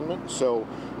 16% containment. So,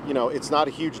 you know, it's not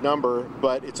a huge number,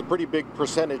 but it's a pretty big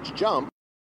percentage jump.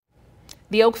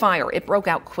 The Oak Fire, it broke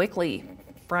out quickly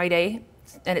Friday,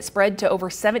 and it spread to over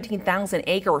 17,000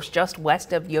 acres just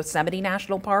west of Yosemite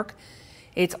National Park.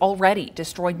 It's already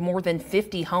destroyed more than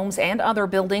 50 homes and other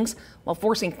buildings while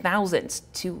forcing thousands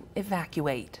to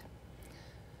evacuate.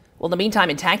 Well, in the meantime,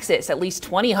 in Texas, at least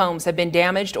 20 homes have been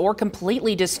damaged or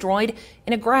completely destroyed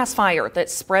in a grass fire that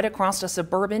spread across a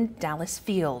suburban Dallas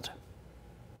field.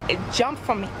 It jumped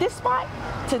from this spot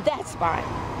to that spot,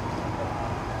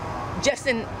 just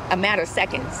in a matter of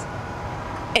seconds.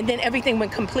 And then everything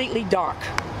went completely dark.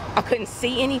 I couldn't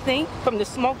see anything from the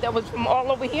smoke that was from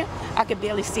all over here. I could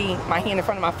barely see my hand in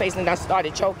front of my face, and I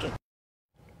started choking.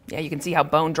 Yeah, you can see how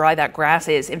bone dry that grass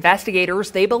is.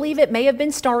 Investigators, they believe it may have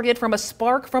been started from a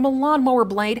spark from a lawnmower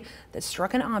blade that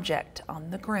struck an object on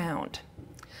the ground.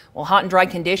 Well, hot and dry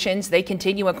conditions, they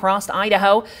continue across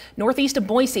Idaho. Northeast of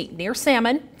Boise, near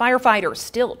Salmon, firefighters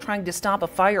still trying to stop a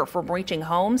fire from reaching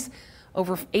homes.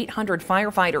 Over 800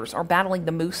 firefighters are battling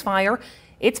the Moose Fire.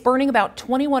 It's burning about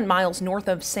 21 miles north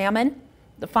of Salmon.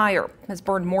 The fire has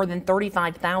burned more than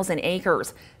 35,000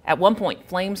 acres. At one point,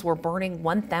 flames were burning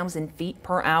 1,000 feet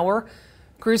per hour.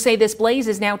 Crews say this blaze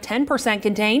is now 10%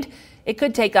 contained. It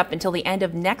could take up until the end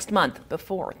of next month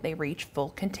before they reach full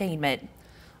containment.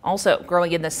 Also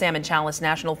growing in the Salmon Challis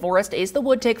National Forest is the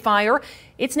woodtick fire.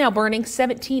 It's now burning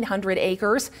 1,700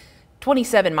 acres,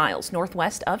 27 miles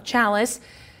northwest of Challis.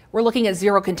 We're looking at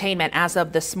zero containment as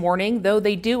of this morning, though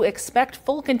they do expect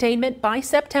full containment by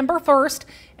September 1st.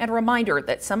 And a reminder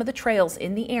that some of the trails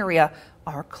in the area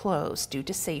are closed due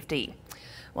to safety.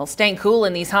 Well, staying cool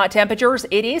in these hot temperatures,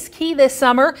 it is key this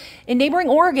summer. In neighboring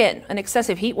Oregon, an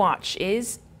excessive heat watch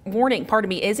is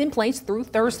in place through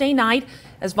Thursday night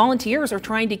as volunteers are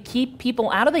trying to keep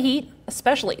people out of the heat,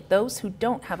 especially those who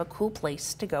don't have a cool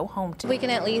place to go home to. We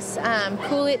can at least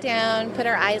cool it down, put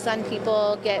our eyes on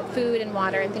people, get food and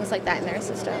water and things like that in their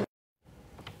system.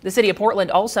 The city of Portland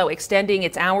also extending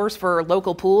its hours for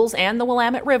local pools and the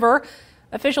Willamette River.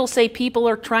 Officials say people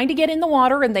are trying to get in the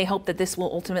water and they hope that this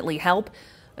will ultimately help.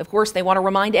 Of course, they want to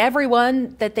remind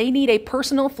everyone that they need a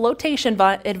personal flotation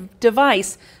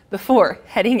device before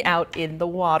heading out in the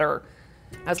water.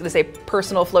 I was going to say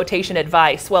personal flotation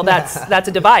advice. Well, that's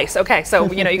a device. Okay, so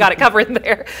you got it covered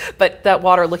there. But that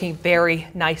water looking very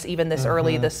nice even this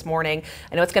early this morning.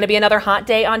 I know it's going to be another hot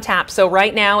day on tap. So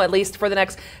right now, at least for the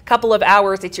next couple of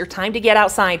hours, it's your time to get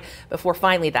outside before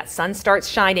finally that sun starts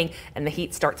shining and the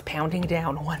heat starts pounding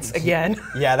down once again.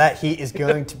 Yeah, that heat is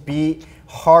going to be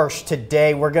harsh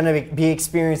today. We're going to be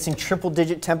experiencing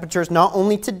triple-digit temperatures not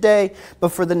only today, but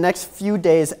for the next few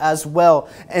days as well.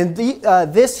 And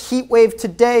this heat wave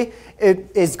today,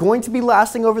 it is going to be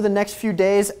lasting over the next few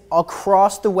days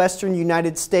across the western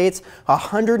United States.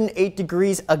 108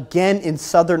 degrees again in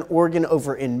southern Oregon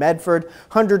over in Medford.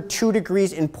 102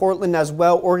 degrees in Portland as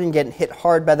well. Oregon getting hit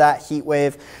hard by that heat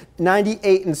wave.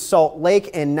 98 in Salt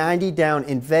Lake and 90 down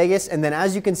in Vegas. And then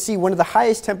as you can see, one of the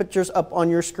highest temperatures up on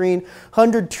your screen,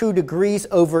 102 degrees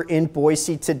over in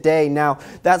Boise today. Now,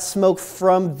 that smoke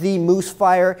from the Moose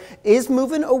Fire is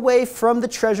moving away from the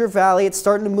Treasure Valley. It's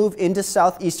starting to move into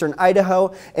southeastern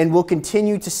Idaho and will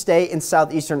continue to stay in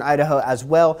southeastern Idaho as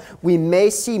well. We may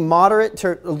see moderate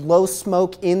to low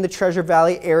smoke in the Treasure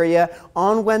Valley area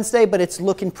on Wednesday, but it's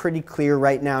looking pretty clear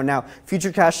right now. Now,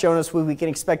 Futurecast showing us what we can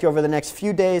expect over the next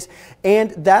few days.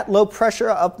 And that low pressure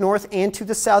up north and to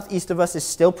the southeast of us is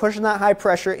still pushing that high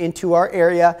pressure into our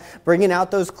area, bringing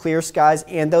out those clear skies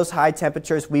and those high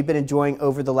temperatures we've been enjoying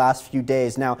over the last few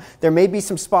days. Now, there may be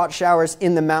some spot showers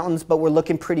in the mountains, but we're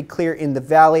looking pretty clear in the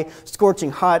valley.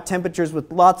 Scorching hot temperatures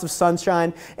with lots of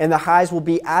sunshine, and the highs will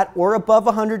be at or above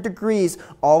 100 degrees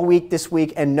all week this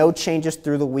week, and no changes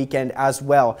through the weekend as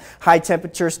well. High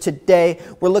temperatures today,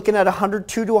 we're looking at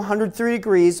 102 to 103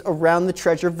 degrees around the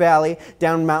Treasure Valley.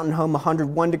 Down Mountain Home,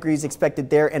 101 degrees expected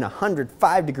there, and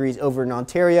 105 degrees over in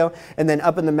Ontario, and then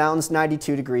up in the mountains,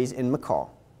 92 degrees in McCall.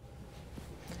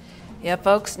 Yeah,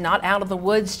 folks, not out of the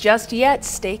woods just yet.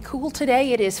 Stay cool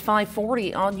today. It is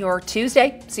 5:40 on your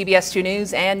Tuesday. CBS 2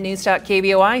 News and Newstalk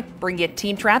KBOI bring you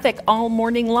team traffic all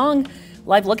morning long.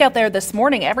 Live look out there this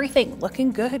morning. Everything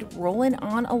looking good, rolling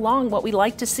on along. What we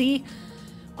like to see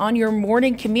on your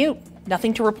morning commute.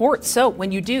 Nothing to report. So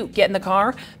when you do get in the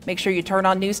car, make sure you turn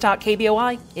on Newstalk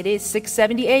KBOI. It is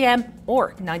 670 AM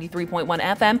or 93.1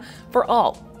 FM for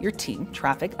all your team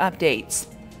traffic updates.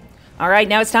 All right,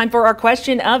 now it's time for our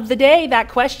question of the day. That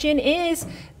question is,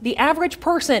 the average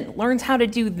person learns how to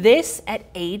do this at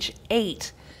age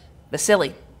 8.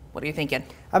 Vasily, what are you thinking?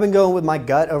 I've been going with my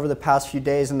gut over the past few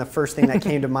days, and the first thing that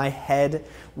came to my head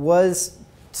was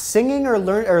singing or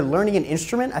learning an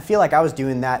instrument. I feel like I was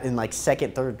doing that in like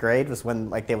 2nd, 3rd grade was when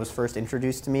like they was first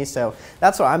introduced to me. So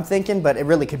that's what I'm thinking, but it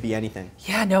really could be anything.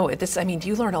 Yeah, no, I mean,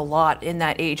 you learn a lot in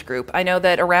that age group. I know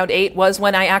that around 8 was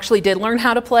when I actually did learn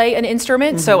how to play an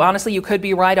instrument. So honestly, you could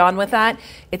be right on with that.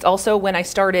 It's also when I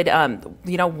started,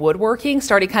 woodworking,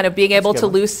 started kind of being able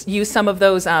to use some of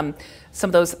those,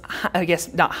 I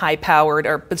guess, not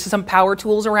high-powered, but some power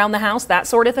tools around the house, that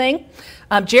sort of thing.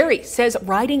 Jerry says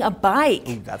riding a bike.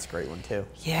 Ooh, that's a great one, too.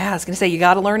 Yeah, I was going to say, you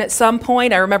got to learn at some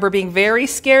point. I remember being very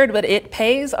scared, but it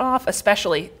pays off,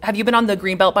 especially. Have you been on the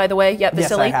Greenbelt, by the way, yet,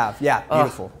 Vasily? Yes, I have. Yeah,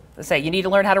 beautiful. I say, you need to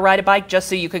learn how to ride a bike just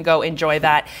so you can go enjoy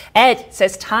that. Ed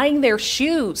says tying their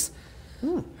shoes.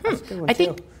 That's a good one,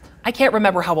 too. I can't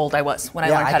remember how old I was when I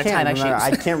learned how to tie my shoes. I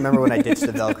can't remember when I ditched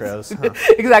the Velcros. Huh.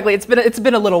 Exactly. It's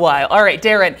been a little while. All right,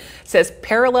 Darren says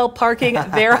parallel parking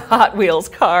their Hot Wheels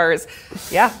cars.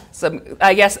 Yeah,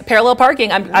 I guess parallel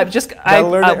parking. I'll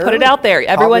put it out there.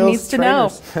 Everyone needs to know.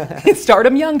 Start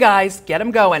them young, guys. Get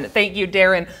them going. Thank you,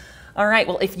 Darren. All right,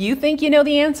 well, if you think you know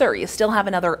the answer, you still have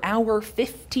another hour,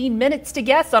 15 minutes to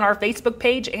guess on our Facebook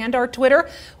page and our Twitter.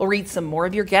 We'll read some more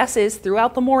of your guesses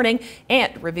throughout the morning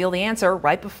and reveal the answer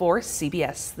right before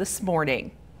CBS This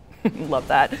Morning. Love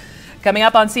that. Coming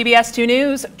up on CBS 2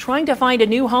 News, trying to find a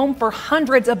new home for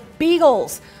hundreds of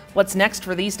beagles. What's next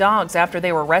for these dogs after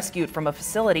they were rescued from a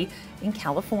facility in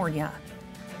California?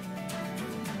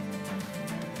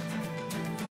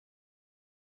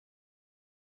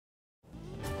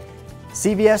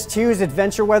 CBS 2's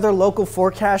Adventure Weather local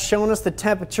forecast showing us the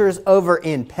temperatures over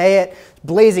in Payette.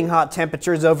 Blazing hot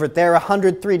temperatures over there,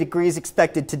 103 degrees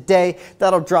expected today.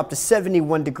 That'll drop to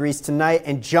 71 degrees tonight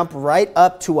and jump right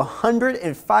up to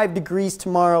 105 degrees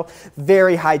tomorrow.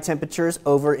 Very high temperatures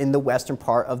over in the western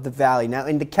part of the valley. Now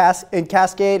in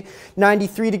Cascade,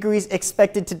 93 degrees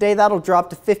expected today. That'll drop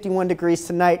to 51 degrees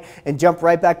tonight and jump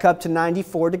right back up to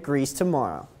 94 degrees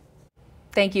tomorrow.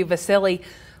 Thank you, Vasily.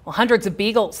 Well, hundreds of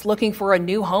beagles looking for a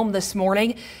new home this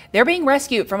morning. They're being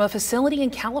rescued from a facility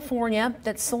in California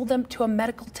that sold them to a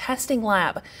medical testing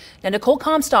lab. Now, Nicole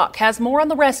Comstock has more on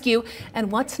the rescue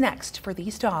and what's next for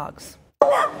these dogs.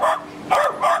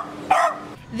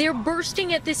 They're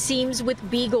bursting at the seams with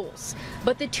beagles,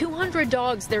 but the 200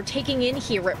 dogs they're taking in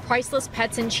here at Priceless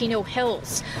Pets in Chino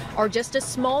Hills are just a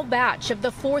small batch of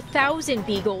the 4,000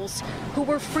 beagles who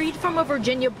were freed from a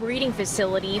Virginia breeding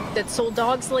facility that sold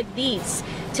dogs like these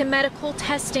to medical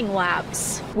testing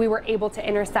labs. We were able to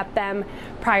intercept them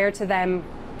prior to them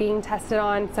being tested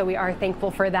on, so we are thankful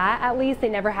for that. At least they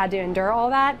never had to endure all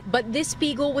that. But this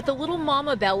beagle with a little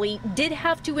mama belly did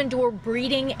have to endure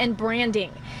breeding and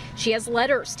branding. She has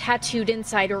letters tattooed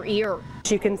inside her ear.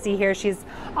 You can see here she's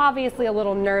obviously a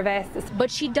little nervous.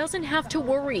 But she doesn't have to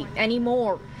worry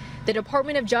anymore. The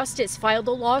Department of Justice filed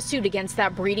a lawsuit against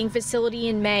that breeding facility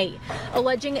in May,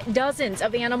 alleging dozens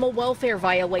of animal welfare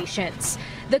violations.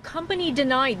 The company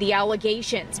denied the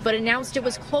allegations, but announced it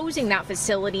was closing that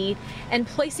facility and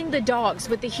placing the dogs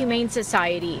with the Humane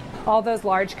Society. All those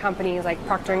large companies like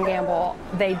Procter & Gamble,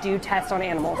 they do test on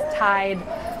animals. Tide,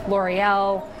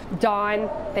 L'Oreal, Dawn,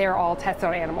 they are all tested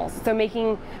on animals. So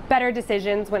making better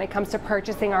decisions when it comes to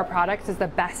purchasing our products is the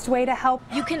best way to help.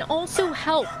 You can also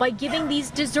help by giving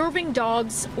these deserving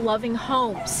dogs loving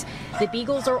homes. The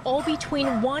beagles are all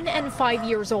between 1 and 5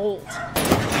 years old.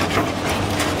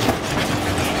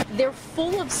 They're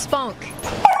full of spunk.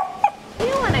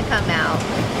 You want to come out?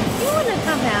 You want to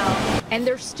come out. And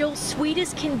they're still sweet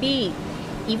as can be,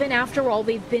 even after all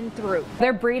they've been through.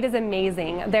 Their breed is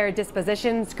amazing. Their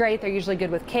disposition's great. They're usually good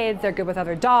with kids. They're good with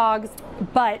other dogs.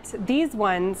 But these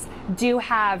ones do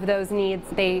have those needs.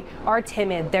 They are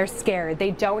timid. They're scared.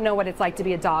 They don't know what it's like to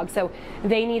be a dog. So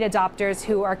they need adopters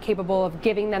who are capable of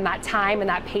giving them that time and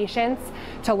that patience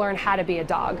to learn how to be a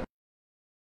dog.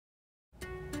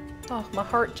 Oh, my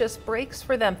heart just breaks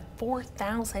for them.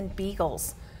 4,000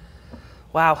 beagles.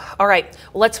 Wow. All right.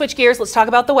 Well, let's switch gears. Let's talk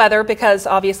about the weather, because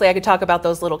obviously I could talk about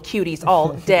those little cuties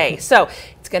all day. So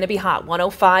it's going to be hot.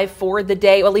 105 for the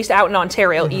day, well, at least out in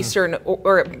Ontario, Eastern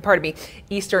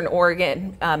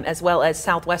Oregon, as well as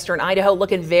southwestern Idaho,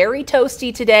 looking very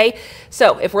toasty today.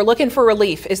 So if we're looking for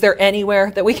relief, is there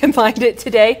anywhere that we can find it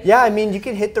today? Yeah, I mean, you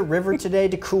can hit the river today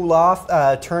to cool off,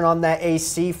 turn on that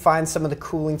AC, find some of the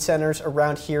cooling centers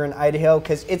around here in Idaho,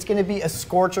 because it's going to be a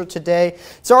scorcher today.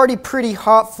 It's already pretty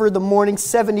hot for the morning.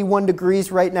 71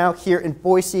 degrees right now here in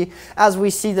Boise. As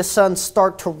we see the sun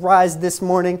start to rise this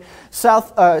morning,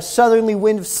 southerly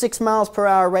wind of 6 miles per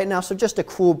hour right now, so just a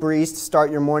cool breeze to start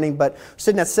your morning, but we're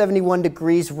sitting at 71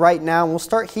 degrees right now, and we'll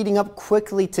start heating up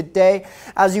quickly today.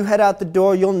 As you head out the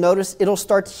door, you'll notice it'll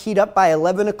start to heat up by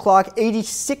 11 o'clock,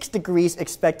 86 degrees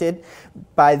expected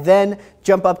by then,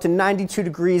 jump up to 92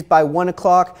 degrees by 1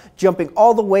 o'clock, jumping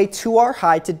all the way to our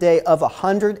high today of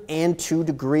 102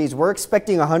 degrees. We're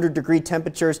expecting 100-degree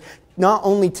temperatures not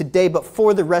only today, but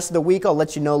for the rest of the week. I'll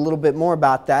let you know a little bit more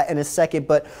about that in a second,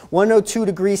 but 102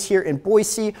 degrees here in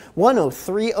Boise,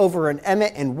 103 over in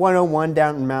Emmett, and 101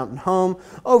 down in Mountain Home.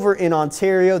 Over in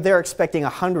Ontario, they're expecting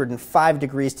 105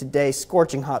 degrees today,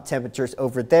 scorching hot temperatures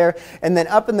over there. And then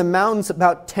up in the mountains,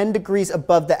 about 10 degrees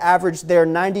above the average there,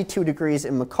 92 degrees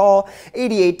in McCall,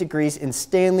 88 degrees in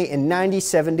Stanley, and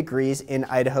 97 degrees in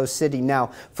Idaho City.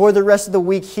 Now, for the rest of the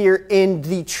week here in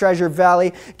the Treasure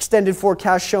Valley, extended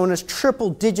forecast showing us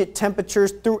triple-digit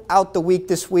temperatures throughout the week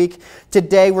this week.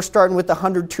 Today, we're starting with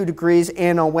 102 degrees,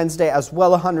 and on Wednesday as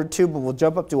well 102, but we'll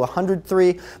jump up to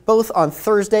 103 both on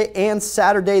Thursday and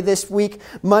Saturday this week.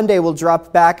 Monday will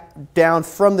drop back down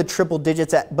from the triple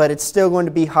digits, but it's still going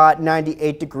to be hot,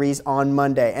 98 degrees on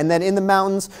Monday. And then in the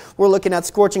mountains, we're looking at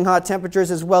scorching hot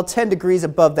temperatures as well, 10 degrees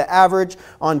above the average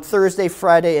on Thursday,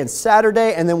 Friday, and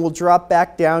Saturday, and then we'll drop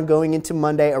back down going into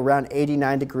Monday around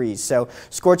 89 degrees. So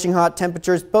scorching hot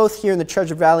temperatures both here in the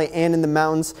Treasure Valley and in the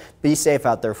mountains. Be safe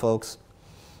out there, folks.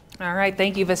 All right,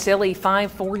 thank you, Vasily.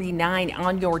 5:49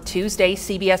 on your Tuesday.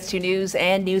 CBS 2 News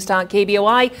and Newstalk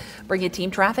KBOI bring you team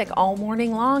traffic all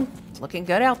morning long. It's looking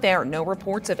good out there. No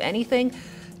reports of anything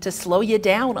to slow you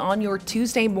down on your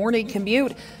Tuesday morning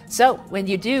commute. So when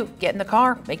you do get in the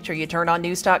car, make sure you turn on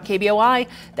Newstalk KBOI.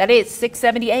 That is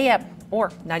 670 AM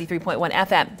or 93.1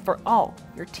 FM for all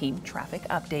your team traffic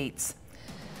updates.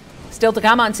 Still to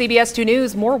come on CBS 2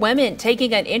 News, more women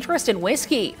taking an interest in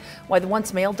whiskey, why the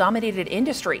once male-dominated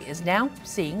industry is now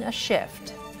seeing a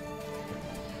shift.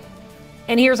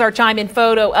 And here's our chime-in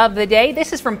photo of the day.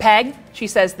 This is from Peg. She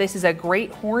says this is a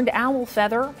great horned owl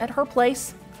feather at her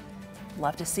place.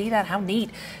 Love to see that. How neat.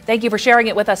 Thank you for sharing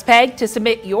it with us, Peg. To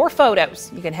submit your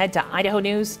photos, you can head to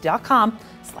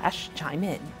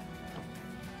idahonews.com/chime-in.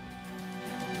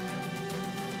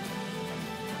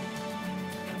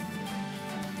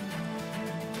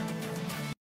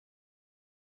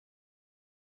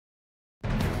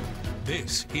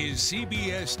 This is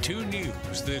CBS 2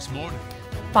 News this morning.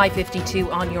 5:52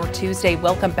 on your Tuesday.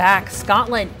 Welcome back.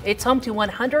 Scotland, it's home to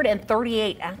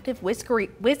 138 active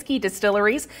whiskey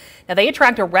distilleries. Now, they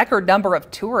attract a record number of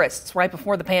tourists right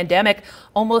before the pandemic,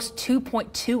 almost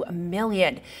 2.2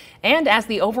 million. And as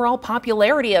the overall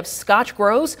popularity of Scotch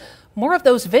grows, more of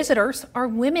those visitors are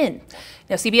women.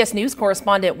 Now, CBS News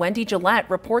correspondent Wendy Gillette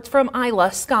reports from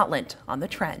Islay, Scotland on the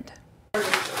trend.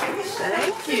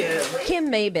 Thank you. Kim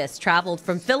Mabus traveled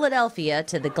from Philadelphia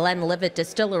to the Glenlivet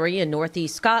Distillery in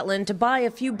northeast Scotland to buy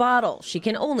a few bottles she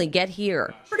can only get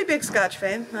here. Pretty big Scotch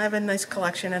fan. I have a nice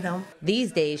collection at home.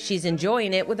 These days, she's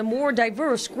enjoying it with a more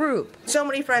diverse group. So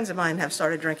many friends of mine have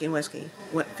started drinking whiskey,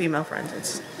 female friends.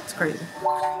 It's crazy.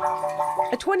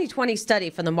 A 2020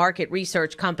 study from the market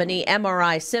research company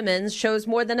MRI Simmons shows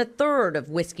more than a third of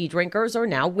whiskey drinkers are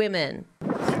now women.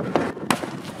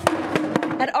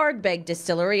 At Ardbeg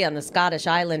Distillery on the Scottish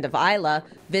island of Islay,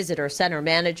 visitor center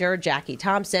manager Jackie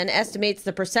Thompson estimates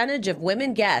the percentage of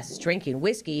women guests drinking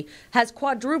whiskey has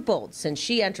quadrupled since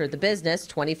she entered the business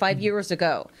 25 years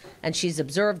ago. And she's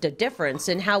observed a difference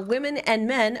in how women and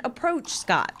men approach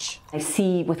Scotch. I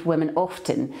see with women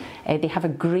often, they have a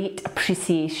great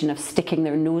appreciation of sticking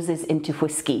their noses into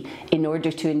whiskey in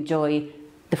order to enjoy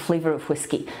the flavour of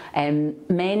whiskey.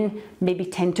 Men maybe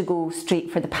tend to go straight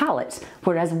for the palate,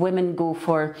 whereas women go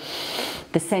for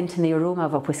the scent and the aroma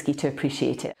of a whiskey to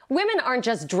appreciate it. Women aren't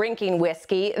just drinking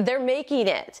whiskey, they're making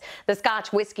it. The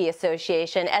Scotch Whisky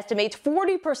Association estimates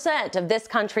 40% of this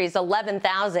country's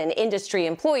 11,000 industry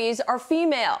employees are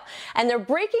female, and they're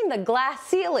breaking the glass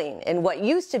ceiling in what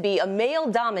used to be a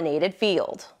male-dominated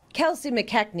field. Kelsey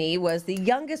McKechnie was the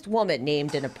youngest woman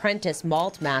named an apprentice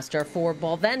malt master for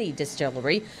Balvenie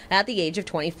Distillery at the age of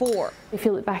 24. If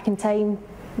you look back in time,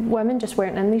 women just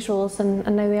weren't in these roles, and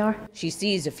now they are. She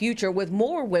sees a future with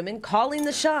more women calling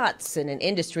the shots in an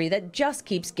industry that just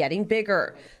keeps getting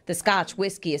bigger. The Scotch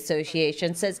Whisky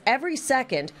Association says every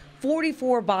second,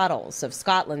 44 bottles of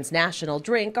Scotland's national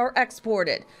drink are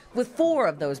exported, with 4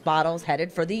 of those bottles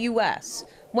headed for the U.S.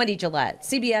 Wendy Gillette,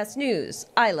 CBS News,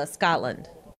 Isla, Scotland.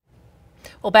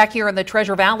 Well, back here in the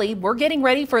Treasure Valley, we're getting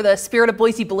ready for the Spirit of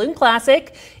Boise Balloon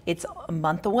Classic. It's a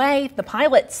month away. The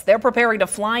pilots, they're preparing to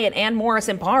fly at Ann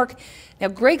Morrison Park. Now,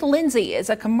 Greg Lindsay is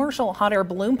a commercial hot air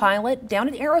balloon pilot down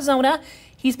in Arizona.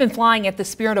 He's been flying at the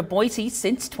Spirit of Boise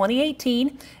since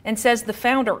 2018 and says the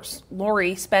founders,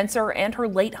 Lori Spencer and her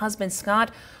late husband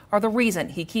Scott, are the reason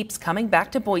he keeps coming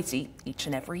back to Boise each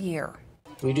and every year.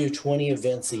 We do 20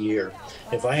 events a year.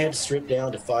 If I had to strip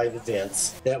down to 5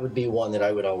 events, that would be one that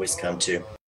I would always come to.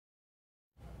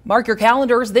 Mark your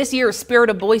calendars. This year's Spirit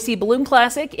of Boise Balloon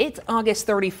Classic, it's August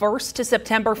 31st to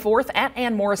September 4th at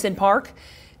Ann Morrison Park.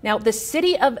 Now, the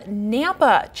city of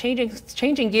Nampa,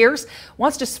 changing gears,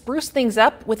 wants to spruce things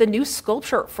up with a new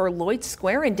sculpture for Lloyd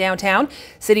Square in downtown.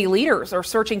 City leaders are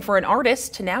searching for an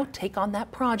artist to now take on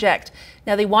that project.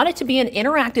 Now, they want it to be an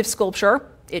interactive sculpture.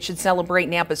 It should celebrate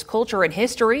Nampa's culture and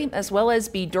history, as well as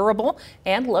be durable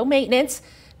and low maintenance.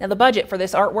 Now, the budget for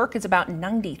this artwork is about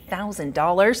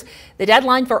 $90,000. The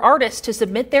deadline for artists to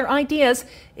submit their ideas,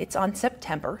 it's on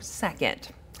September 2nd.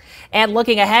 And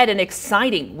looking ahead, an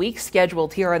exciting week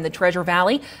scheduled here in the Treasure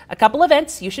Valley. A couple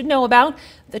events you should know about.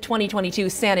 The 2022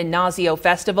 San Ignacio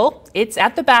Festival. It's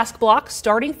at the Basque Block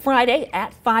starting Friday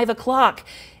at 5 o'clock.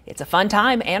 It's a fun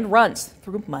time and runs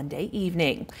through Monday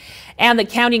evening. And the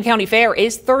County Fair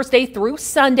is Thursday through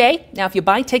Sunday. Now, if you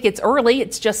buy tickets early,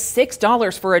 it's just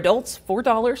 $6 for adults,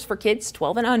 $4 for kids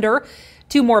 12 and under.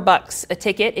 $2 more a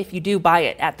ticket if you do buy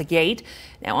it at the gate.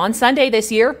 Now, on Sunday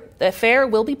this year, the fair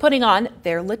will be putting on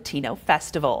their Latino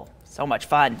Festival. So much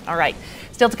fun. All right.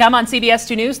 Still to come on CBS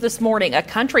 2 News this morning, a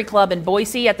country club in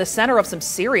Boise at the center of some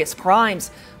serious crimes.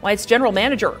 Why its general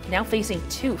manager now facing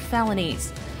 2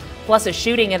 felonies. Plus a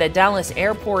shooting at a Dallas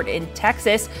airport in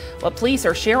Texas. What police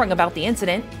are sharing about the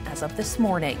incident as of this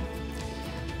morning.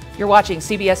 You're watching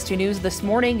CBS 2 News this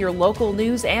morning, your local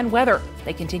news and weather.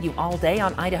 They continue all day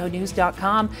on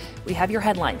idahonews.com. We have your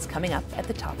headlines coming up at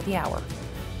the top of the hour.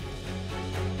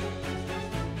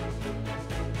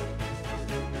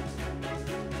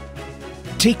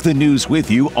 Take the news with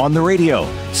you on the radio,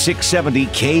 670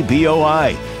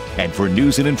 KBOI. And for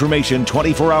news and information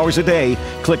 24 hours a day,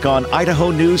 click on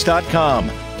idahonews.com.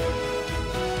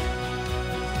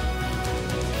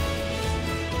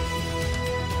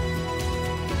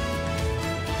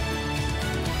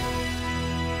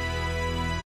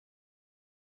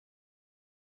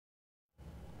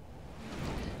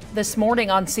 This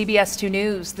morning on CBS 2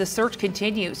 News, the search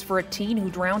continues for a teen who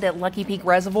drowned at Lucky Peak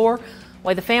Reservoir,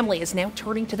 why the family is now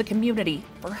turning to the community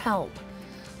for help.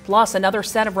 Plus, another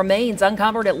set of remains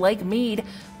uncovered at Lake Mead.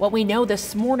 What we know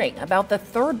this morning about the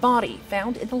 3rd body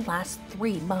found in the last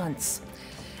 3 months.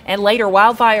 And later,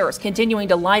 wildfires continuing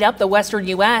to light up the western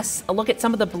U.S. A look at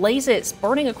some of the blazes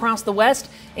burning across the west,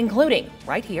 including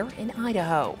right here in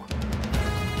Idaho.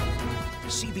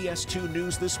 CBS 2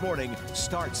 News this morning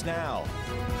starts now.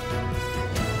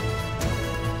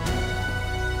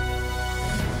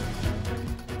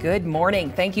 Good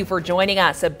morning. Thank you for joining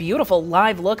us. A beautiful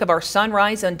live look of our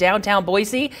sunrise in downtown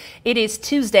Boise. It is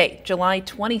Tuesday, July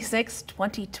 26,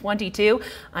 2022.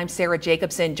 I'm Sarah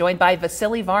Jacobson, joined by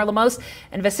Vasily Varlamos.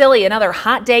 And Vasily, another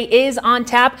hot day is on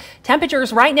tap.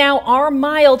 Temperatures right now are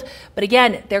mild, but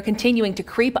again, they're continuing to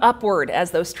creep upward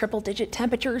as those triple-digit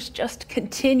temperatures just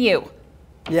continue.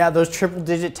 Yeah, those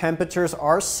triple-digit temperatures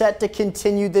are set to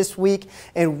continue this week,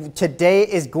 and today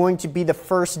is going to be the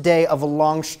first day of a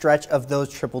long stretch of those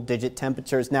triple-digit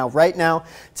temperatures. Now, right now,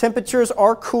 temperatures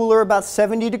are cooler, about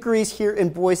 70 degrees here in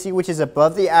Boise, which is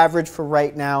above the average for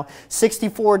right now.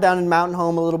 64 down in Mountain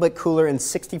Home, a little bit cooler, and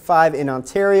 65 in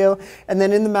Ontario. And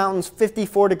then in the mountains,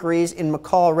 54 degrees in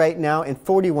McCall right now, and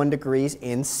 41 degrees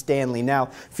in Stanley. Now,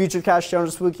 futurecast shows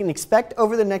us what we can expect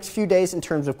over the next few days in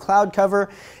terms of cloud cover.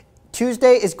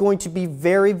 Tuesday is going to be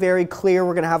very, very clear.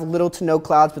 We're going to have little to no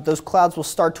clouds, but those clouds will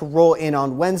start to roll in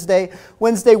on Wednesday.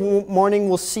 Wednesday morning,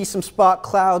 we'll see some spot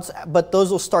clouds, but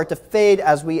those will start to fade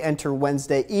as we enter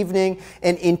Wednesday evening,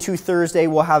 and into Thursday,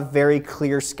 we'll have very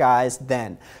clear skies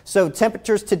then. So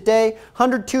temperatures today,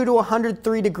 102 to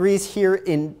 103 degrees here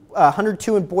in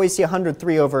 102 in Boise,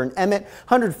 103 over in Emmett,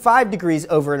 105 degrees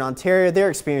over in Ontario. They're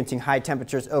experiencing high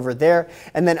temperatures over there.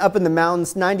 And then up in the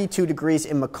mountains, 92 degrees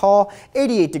in McCall,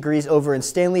 88 degrees over in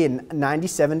Stanley, and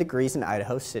 97 degrees in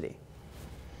Idaho City.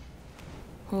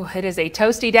 Ooh, it is a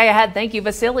toasty day ahead. Thank you,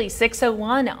 Vasily.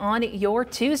 6:01 on your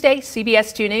Tuesday.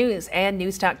 CBS 2 News and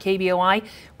Newstalk KBOI.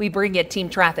 We bring you team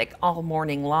traffic all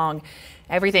morning long.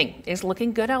 Everything is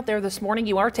looking good out there this morning.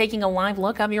 You are taking a live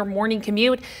look of your morning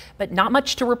commute, but not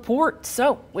much to report.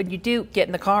 So when you do get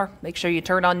in the car, make sure you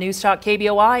turn on Newstalk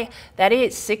KBOI. That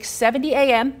is 670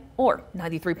 AM or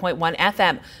 93.1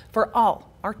 FM for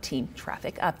all our team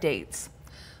traffic updates.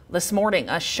 This morning,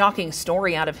 a shocking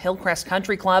story out of Hillcrest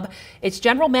Country Club. Its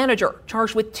general manager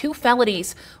charged with 2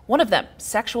 felonies, one of them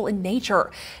sexual in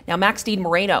nature. Now, Max Dean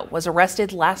Moreno was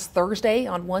arrested last Thursday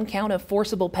on 1 count of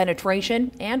forcible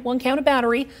penetration and 1 count of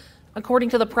battery. According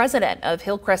to the president of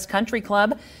Hillcrest Country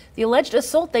Club, the alleged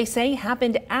assault, they say,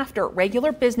 happened after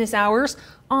regular business hours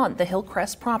on the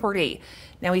Hillcrest property.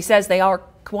 Now, he says they are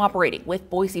cooperating with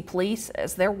Boise police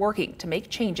as they're working to make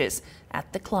changes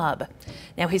at the club.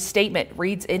 Now, his statement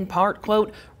reads in part,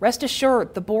 quote, "Rest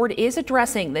assured the board is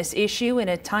addressing this issue in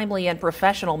a timely and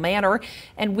professional manner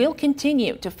and will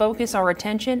continue to focus our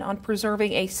attention on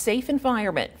preserving a safe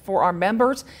environment for our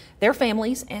members, their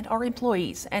families, and our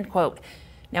employees," end quote.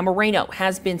 Now, Moreno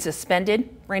has been suspended.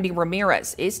 Randy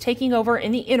Ramirez is taking over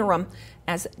in the interim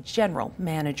as general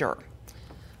manager.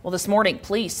 Well, this morning,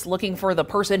 police looking for the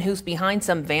person who's behind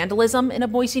some vandalism in a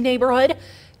Boise neighborhood.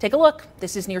 Take a look.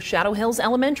 This is near Shadow Hills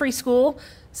Elementary School.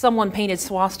 Someone painted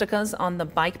swastikas on the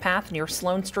bike path near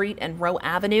Sloan Street and Rowe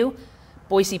Avenue.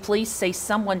 Boise police say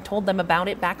someone told them about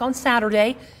it back on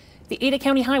Saturday. The Ada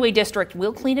County Highway District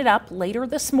will clean it up later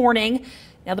this morning.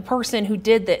 Now, the person who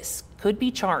did this could be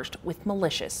charged with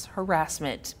malicious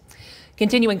harassment.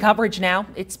 Continuing coverage now,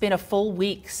 it's been a full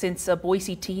week since a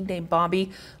Boise teen named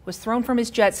Bobby was thrown from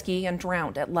his jet ski and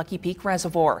drowned at Lucky Peak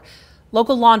Reservoir.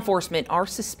 Local law enforcement are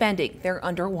suspending their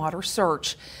underwater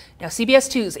search. Now, CBS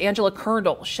 2's Angela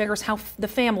Kerndl shares how the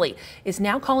family is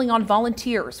now calling on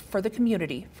volunteers for the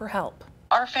community for help.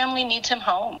 Our family needs him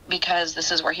home because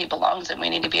this is where he belongs, and we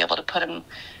need to be able to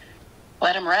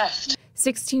let him rest.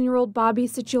 16-year-old Bobby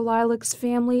Sichulilik's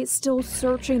family still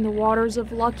searching the waters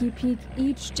of Lucky Peak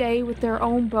each day with their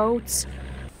own boats.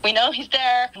 We know he's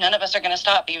there. None of us are going to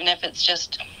stop, even if it's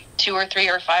just 2 or 3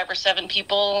 or 5 or 7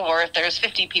 people, or if there's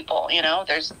 50 people. You know,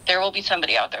 there will be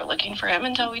somebody out there looking for him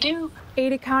until we do.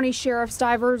 Ada County Sheriff's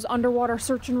Divers underwater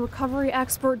search and recovery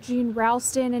expert Gene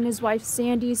Ralston and his wife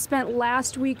Sandy spent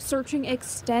last week searching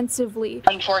extensively.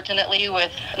 Unfortunately,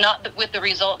 not with the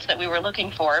results that we were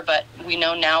looking for, but we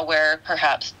know now where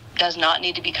perhaps does not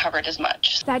need to be covered as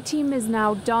much. That team is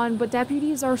now done, but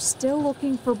deputies are still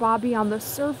looking for Bobby on the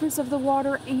surface of the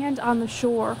water and on the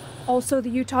shore. Also, the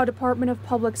Utah Department of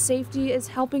Public Safety is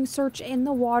helping search in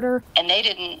the water. And they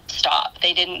didn't stop.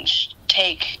 They didn't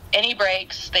take any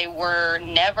breaks. They were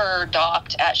never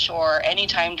docked at shore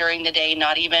anytime during the day,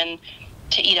 not even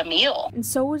to eat a meal. And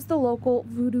so is the local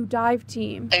Voodoo dive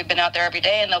team. They've been out there every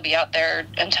day, and they'll be out there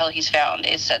until he's found.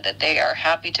 They said that they are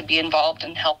happy to be involved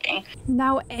in helping.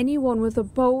 Now anyone with a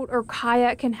boat or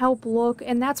kayak can help look,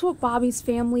 and that's what Bobby's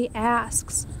family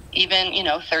asks. Even,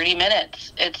 30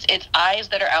 minutes. It's eyes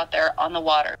that are out there on the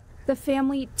water. The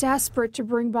family desperate to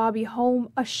bring Bobby home,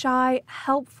 a shy,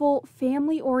 helpful,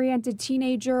 family-oriented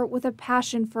teenager with a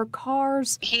passion for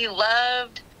cars. He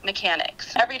loved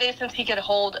mechanics. Every day since he could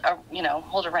hold a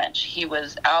wrench, he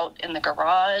was out in the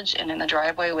garage and in the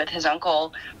driveway with his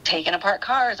uncle, taking apart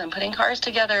cars and putting cars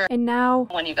together. And now,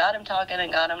 when you got him talking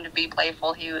and got him to be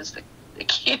playful, he was the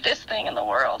cutest thing in the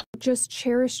world. Just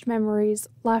cherished memories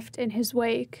left in his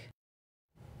wake.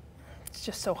 It's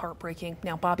just so heartbreaking.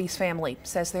 Now, Bobby's family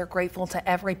says they're grateful to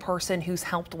every person who's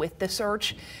helped with the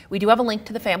search. We do have a link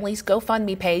to the family's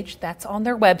GoFundMe page. That's on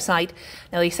their website.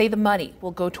 Now, they say the money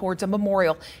will go towards a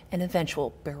memorial and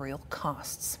eventual burial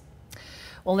costs.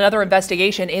 Well, another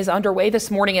investigation is underway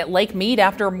this morning at Lake Mead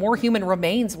after more human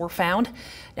remains were found.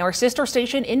 Now, our sister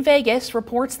station in Vegas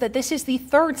reports that this is the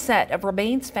 3rd set of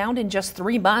remains found in just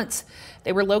 3 months.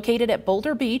 They were located at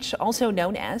Boulder Beach, also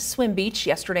known as Swim Beach,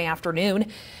 yesterday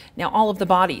afternoon. Now, all of the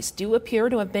bodies do appear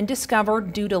to have been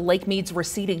discovered due to Lake Mead's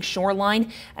receding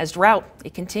shoreline. As drought,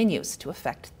 it continues to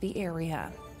affect the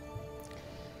area.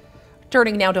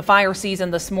 Turning now to fire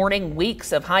season this morning,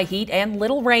 weeks of high heat and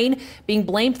little rain being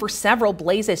blamed for several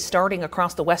blazes starting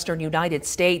across the western United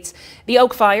States. The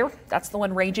Oak Fire, that's the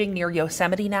one raging near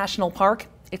Yosemite National Park.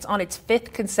 It's on its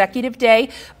 5th consecutive day,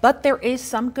 but there is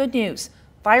some good news.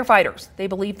 Firefighters, they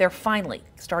believe they're finally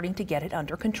starting to get it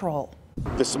under control.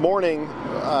 This morning,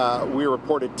 we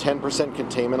reported 10%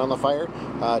 containment on the fire.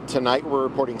 Tonight, we're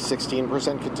reporting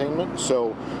 16% containment.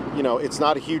 So, it's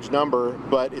not a huge number,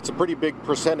 but it's a pretty big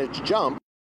percentage jump.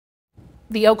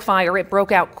 The Oak Fire, it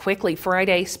broke out quickly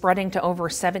Friday, spreading to over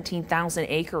 17,000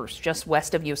 acres just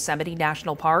west of Yosemite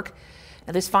National Park.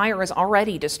 Now, this fire has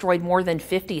already destroyed more than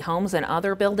 50 homes and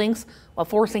other buildings, while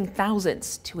forcing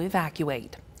thousands to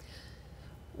evacuate.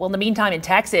 Well, in the meantime, in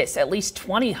Texas, at least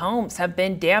 20 homes have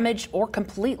been damaged or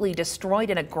completely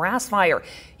destroyed in a grass fire.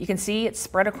 You can see it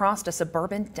spread across a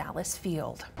suburban Dallas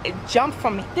field. It jumped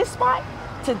from this spot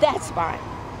to that spot,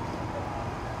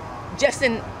 just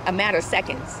in a matter of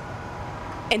seconds.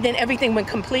 And then everything went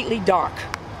completely dark.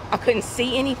 I couldn't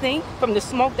see anything from the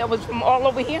smoke that was from all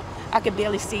over here. I could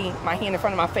barely see my hand in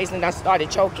front of my face, and I started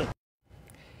choking.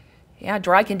 Yeah,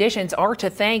 dry conditions are to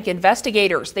thank.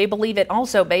 Investigators, they believe it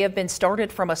also may have been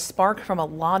started from a spark from a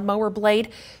lawnmower blade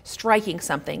striking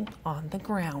something on the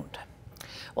ground.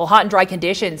 Well, hot and dry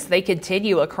conditions, they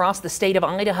continue across the state of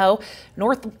Idaho.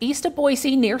 Northeast of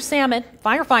Boise near Salmon,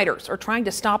 firefighters are trying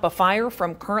to stop a fire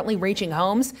from currently reaching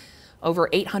homes. Over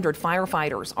 800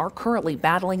 firefighters are currently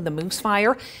battling the Moose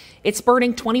Fire. It's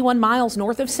burning 21 miles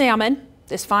north of Salmon.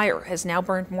 This fire has now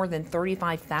burned more than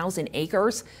 35,000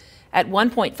 acres. At one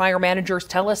point, fire managers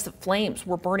tell us that flames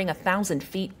were burning 1,000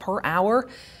 feet per hour.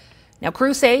 Now,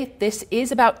 crews say this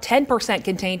is about 10%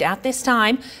 contained at this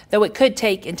time, though it could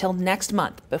take until next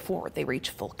month before they reach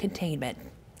full containment.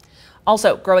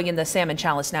 Also growing in the Salmon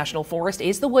Challis National Forest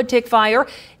is the wood tick fire.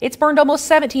 It's burned almost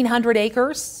 1,700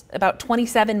 acres, about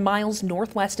 27 miles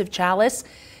northwest of Challis.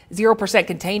 0%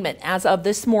 containment as of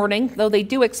this morning, though they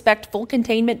do expect full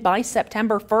containment by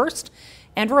September 1st.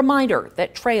 And a reminder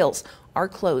that trails are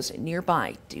closed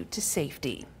nearby due to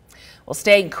safety. Well,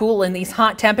 staying cool in these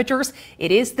hot temperatures,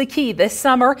 it is the key this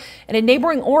summer. And in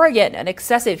neighboring Oregon, an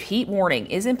excessive heat warning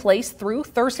is in place through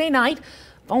Thursday night.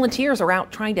 Volunteers are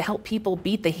out trying to help people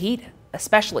beat the heat,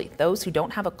 especially those who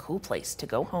don't have a cool place to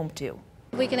go home to.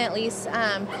 We can at least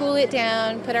cool it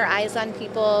down, put our eyes on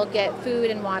people, get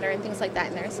food and water and things like that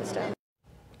in their system.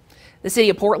 The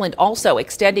city of Portland also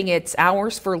extending its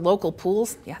hours for local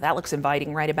pools. Yeah, that looks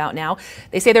inviting right about now.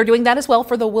 They say they're doing that as well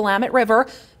for the Willamette River.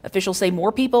 Officials say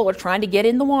more people are trying to get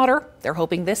in the water. They're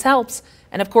hoping this helps.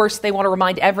 And of course, they want to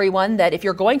remind everyone that if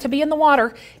you're going to be in the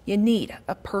water, you need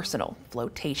a personal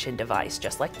flotation device,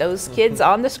 just like those kids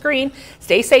on the screen.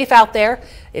 Stay safe out there.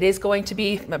 It is going to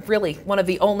be really one of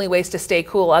the only ways to stay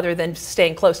cool other than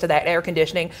staying close to that air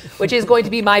conditioning, which is going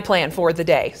to be my plan for the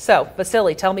day. So,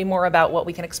 Vasily, tell me more about what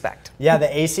we can expect. Yeah,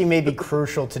 the AC may be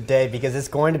crucial today because it's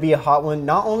going to be a hot one,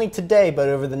 not only today, but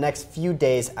over the next few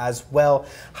days as well.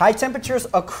 High temperatures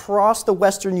across the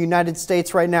western United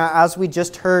States right now. As we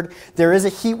just heard, there is a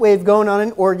heat wave going on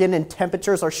in Oregon, and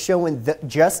temperatures are showing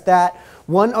just that.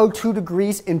 102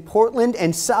 degrees in Portland,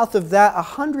 and south of that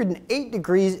 108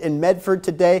 degrees in Medford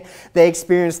today. They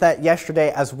experienced that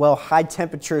yesterday as well. High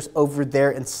temperatures over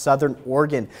there in southern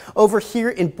Oregon. Over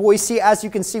here in Boise, as you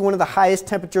can see, one of the highest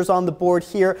temperatures on the board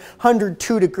here,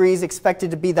 102 degrees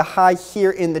expected to be the high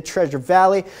here in the Treasure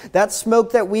Valley. That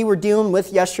smoke that we were dealing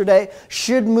with yesterday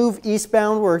should move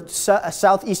eastbound, where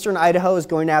southeastern Idaho is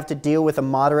going to have to deal with a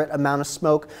moderate amount of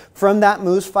smoke from that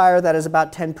Moose Fire that is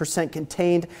about 10%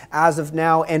 contained as of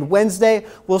now. And Wednesday,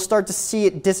 we'll start to see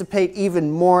it dissipate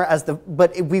even more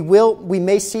but we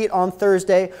may see it on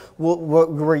Thursday.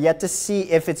 We're yet to see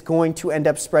if it's going to end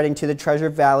up spreading to the Treasure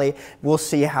Valley. We'll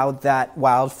see how that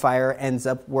wildfire ends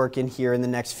up working here in the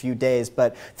next few days.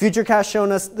 But Futurecast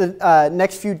showing us the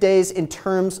next few days in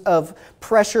terms of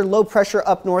pressure. Low pressure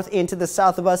up north into the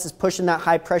south of us is pushing that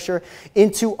high pressure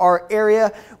into our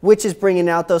area, which is bringing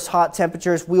out those hot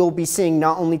temperatures we will be seeing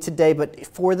not only today, but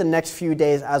for the next few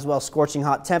days as well. Scorching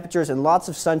hot temperatures and lots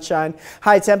of sunshine.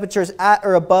 High temperatures at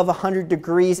or above 100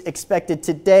 degrees expected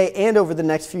today and over the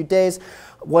next few days.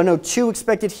 102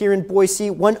 expected here in Boise,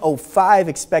 105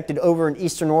 expected over in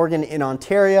eastern Oregon in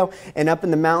Ontario, and up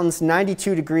in the mountains,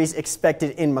 92 degrees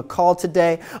expected in McCall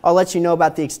today. I'll let you know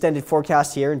about the extended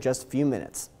forecast here in just a few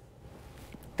minutes.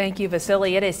 Thank you,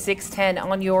 Vasily. It is 6:10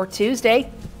 on your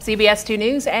Tuesday. CBS 2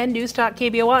 News and Newstalk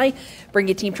KBOI bring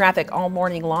you team traffic all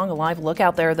morning long. A live look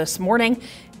out there this morning.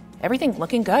 Everything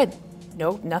looking good.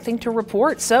 no, nothing to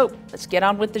report. So let's get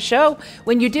on with the show.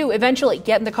 When you do eventually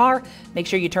get in the car, make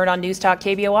sure you turn on News Talk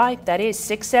KBOI. That is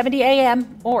 670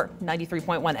 AM or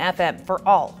 93.1 FM for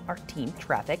all our team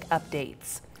traffic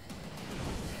updates.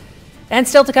 And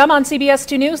still to come on CBS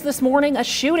 2 News this morning, a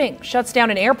shooting shuts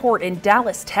down an airport in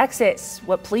Dallas, Texas.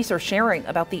 What police are sharing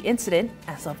about the incident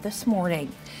as of this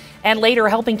morning. And later,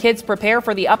 helping kids prepare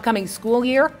for the upcoming school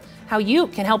year, how you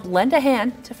can help lend a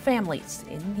hand to families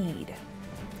in need.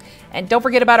 And don't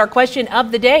forget about our question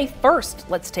of the day. First,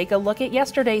 let's take a look at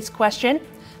yesterday's question.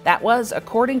 That was,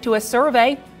 according to a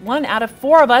survey, 1 out of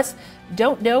 4 of us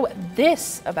don't know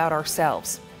this about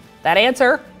ourselves. That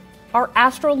answer, our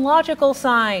astrological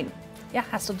sign. Yeah,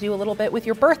 has to do a little bit with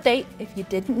your birth date if you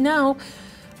didn't know.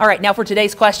 All right, now for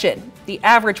today's question. The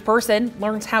average person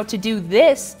learns how to do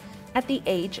this at the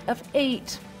age of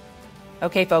 8.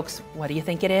 Okay, folks, what do you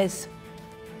think it is?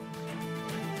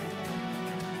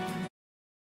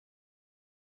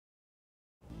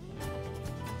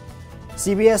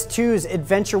 CBS 2's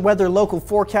Adventure Weather local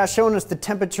forecast showing us the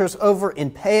temperatures over in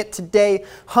Payette today.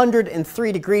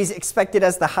 103 degrees expected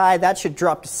as the high. That should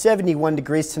drop to 71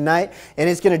 degrees tonight, and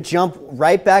it's going to jump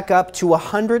right back up to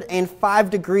 105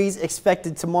 degrees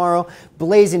expected tomorrow.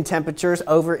 Blazing temperatures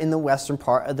over in the western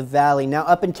part of the valley. Now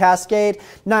up in Cascade,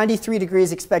 93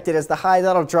 degrees expected as the high.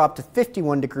 That'll drop to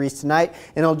 51 degrees tonight,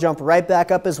 and it'll jump right back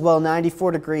up as well.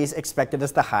 94 degrees expected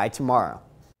as the high tomorrow.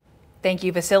 Thank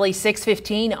you, Vasily.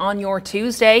 6:15 on your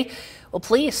Tuesday. Well,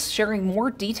 police sharing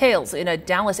more details in a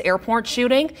Dallas airport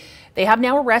shooting. They have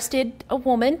now arrested a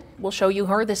woman. We'll show you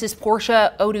her. This is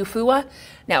Portia Odufua.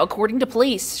 Now, according to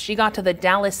police, she got to the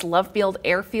Dallas Love Field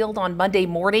airfield on Monday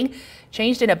morning,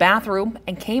 changed in a bathroom,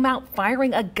 and came out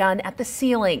firing a gun at the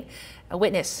ceiling. A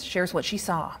witness shares what she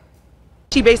saw.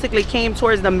 She basically came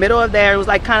towards the middle of there. It was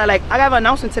like kind of like, I have an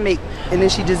announcement to make. And then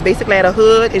she just basically had a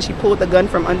hood and she pulled the gun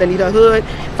from underneath her hood,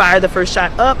 fired the first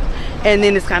shot up, and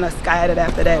then it's kind of skyrocketed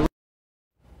after that.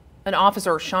 An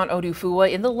officer shot Odufua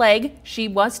in the leg. She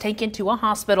was taken to a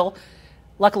hospital.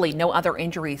 Luckily, no other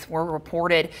injuries were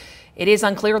reported. It is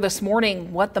unclear this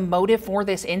morning what the motive for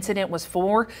this incident was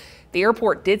for. The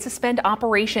airport did suspend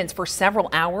operations for several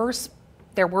hours.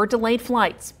 There were delayed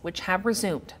flights, which have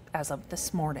resumed as of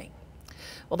this morning.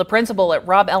 Well, the principal at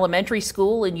Robb Elementary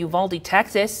School in Uvalde,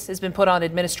 Texas, has been put on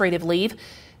administrative leave.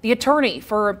 The attorney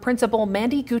for Principal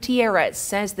Mandy Gutierrez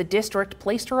says the district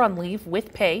placed her on leave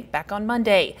with pay back on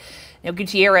Monday. Now,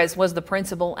 Gutierrez was the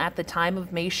principal at the time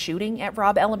of May's shooting at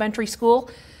Robb Elementary School.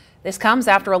 This comes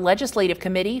after a legislative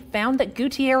committee found that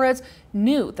Gutierrez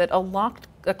knew that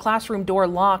a classroom door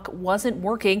lock wasn't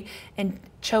working and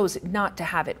chose not to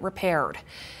have it repaired.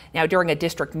 Now, during a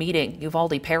district meeting,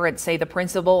 Uvalde parents say the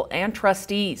principal and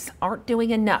trustees aren't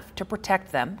doing enough to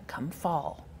protect them come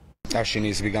fall. Oh, she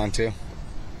needs to be gone too.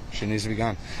 She needs to be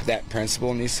gone. That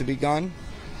principal needs to be gone.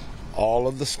 All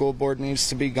of the school board needs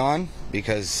to be gone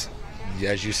because,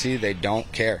 as you see, they don't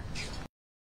care.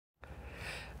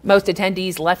 Most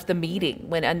attendees left the meeting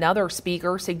when another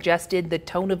speaker suggested the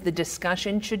tone of the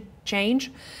discussion should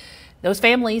change. Those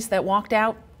families that walked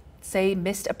out say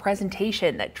missed a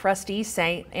presentation that trustees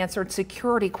say answered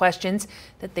security questions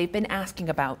that they've been asking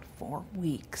about for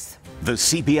weeks. The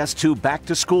CBS 2 Back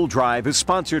to School Drive is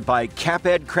sponsored by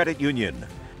CapEd Credit Union.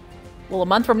 Well, a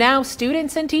month from now,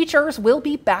 students and teachers will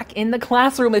be back in the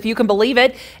classroom, if you can believe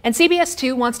it. And CBS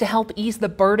 2 wants to help ease the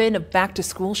burden of back to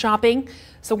school shopping.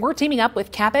 So we're teaming up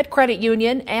with CapEd Credit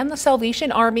Union and the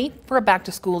Salvation Army for a back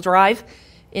to school drive.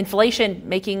 Inflation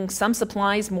making some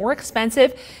supplies more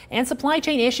expensive and supply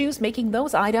chain issues making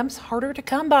those items harder to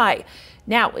come by.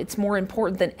 Now it's more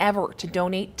important than ever to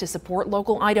donate to support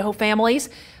local Idaho families.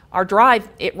 Our drive,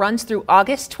 it runs through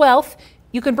August 12th.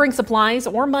 You can bring supplies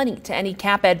or money to any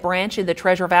CapEd branch in the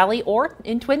Treasure Valley or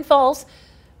in Twin Falls.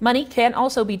 Money can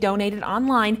also be donated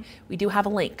online. We do have a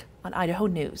link on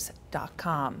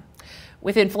idahonews.com.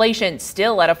 With inflation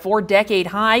still at a 4-decade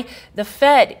high, the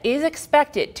Fed is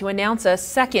expected to announce a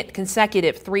second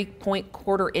consecutive 3-point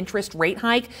quarter interest rate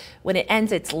hike when it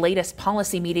ends its latest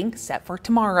policy meeting set for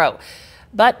tomorrow.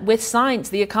 But with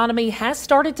signs the economy has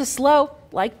started to slow,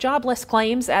 like jobless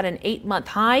claims at an 8-month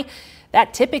high,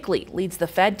 that typically leads the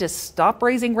Fed to stop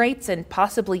raising rates and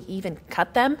possibly even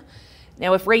cut them.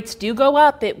 Now, if rates do go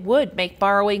up, it would make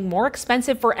borrowing more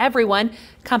expensive for everyone,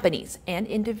 companies and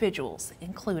individuals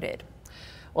included.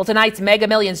 Well, tonight's Mega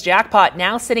Millions jackpot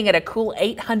now sitting at a cool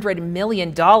 $800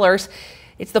 million.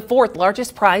 It's the 4th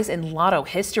largest prize in lotto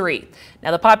history.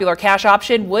 Now, the popular cash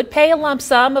option would pay a lump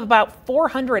sum of about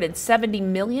 $470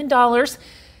 million.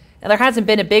 Now, there hasn't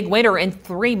been a big winner in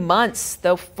 3 months,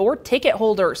 though 4 ticket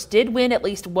holders did win at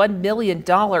least $1 million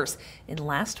in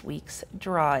last week's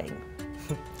drawing.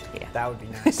 Yeah. That would be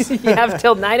nice. You have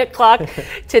till 9 o'clock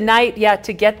tonight,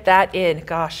 to get that in.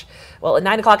 Gosh. Well, at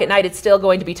 9 o'clock at night, it's still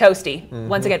going to be toasty.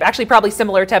 Once again, actually probably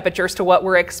similar temperatures to what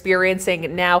we're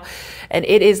experiencing now. And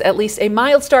it is at least a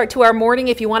mild start to our morning.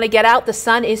 If you want to get out, the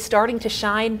sun is starting to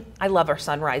shine. I love our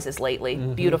sunrises lately.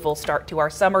 Beautiful start to our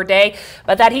summer day.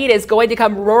 But that heat is going to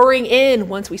come roaring in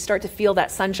once we start to feel that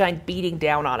sunshine beating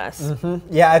down on us.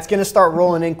 Yeah, it's going to start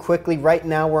rolling in quickly. Right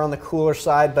now, we're on the cooler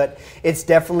side, but it's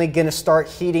definitely going to start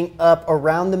heating up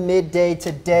around the midday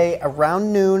today.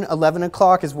 Around noon, 11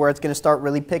 o'clock is where it's going to start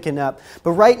really picking up.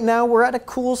 But right now we're at a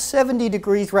cool 70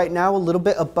 degrees right now, a little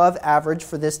bit above average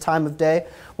for this time of day.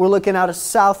 We're looking at a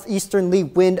southeasterly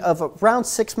wind of around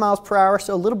 6 miles per hour,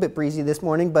 so a little bit breezy this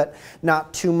morning, but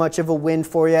not too much of a wind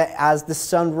for you as the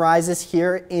sun rises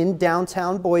here in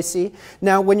downtown Boise.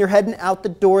 Now, when you're heading out the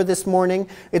door this morning,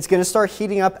 it's going to start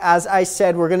heating up. As I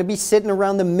said, we're going to be sitting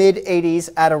around the mid-80s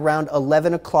at around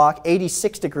 11 o'clock,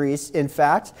 86 degrees in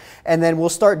fact, and then we'll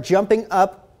start jumping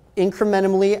up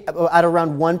incrementally at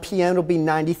around 1 p.m. It'll be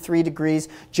 93 degrees,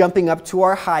 jumping up to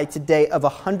our high today of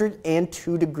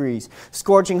 102 degrees.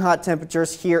 Scorching hot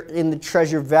temperatures here in the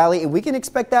Treasure Valley, and we can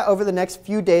expect that over the next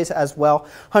few days as well.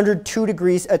 102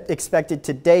 degrees expected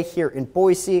today here in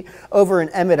Boise. Over in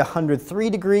Emmett, 103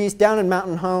 degrees. Down in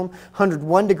Mountain Home,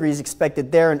 101 degrees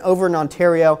expected there. And over in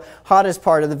Ontario, hottest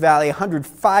part of the valley,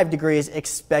 105 degrees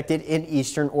expected in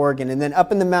eastern Oregon. And then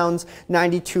up in the mountains,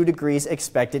 92 degrees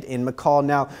expected in McCall.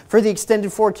 Now, for the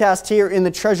extended forecast here in the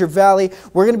Treasure Valley,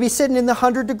 we're going to be sitting in the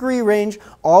 100-degree range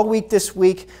all week this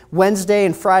week. Wednesday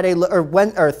and Friday,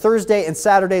 or Thursday and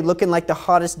Saturday, looking like the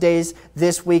hottest days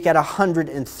this week at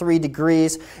 103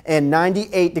 degrees and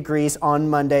 98 degrees on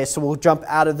Monday. So we'll jump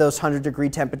out of those 100-degree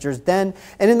temperatures then.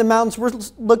 And in the mountains, we're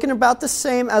looking about the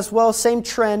same as well, same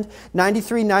trend.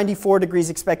 93, 94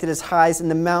 degrees expected as highs in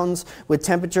the mountains with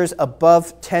temperatures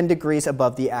above 10 degrees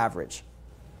above the average.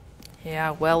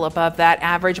 Yeah, well above that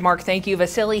average mark. Thank you,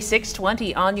 Vasily.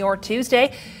 6:20 on your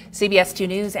Tuesday. CBS 2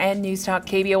 News and Newstalk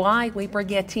KBOI. We bring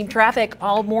you team traffic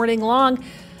all morning long.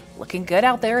 Looking good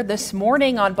out there this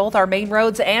morning on both our main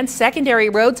roads and secondary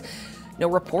roads. No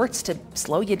reports to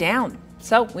slow you down.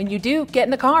 So when you do get in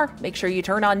the car, make sure you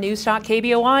turn on Newstalk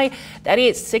KBOI. That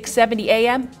is 670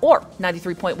 AM or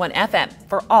 93.1 FM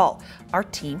for all our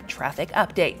team traffic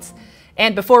updates.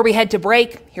 And before we head to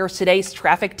break, here's today's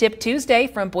Traffic Tip Tuesday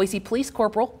from Boise Police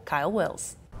Corporal Kyle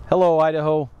Wills. Hello,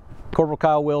 Idaho. Corporal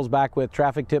Kyle Wills back with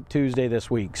Traffic Tip Tuesday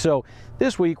this week. So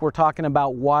this week we're talking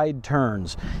about wide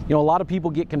turns. You know, a lot of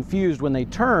people get confused when they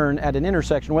turn at an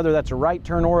intersection, whether that's a right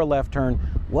turn or a left turn.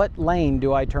 What lane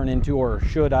do I turn into, or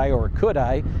should I or could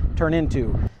I turn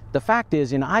into? The fact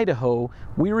is, in Idaho,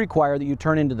 we require that you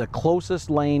turn into the closest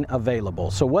lane available.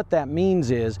 So what that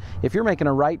means is, if you're making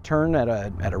a right turn at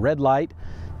a red light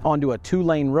onto a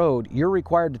 2-lane road, you're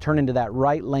required to turn into that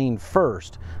right lane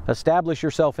first. Establish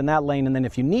yourself in that lane, and then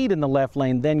if you need in the left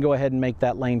lane, then go ahead and make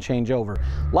that lane change over.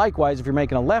 Likewise, if you're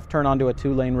making a left turn onto a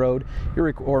 2-lane road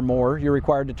or more, you're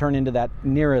required to turn into that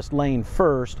nearest lane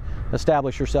first,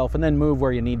 establish yourself, and then move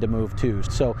where you need to move to.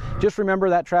 So just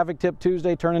remember that Traffic Tip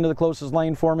Tuesday, turn into the closest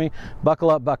lane for me. Buckle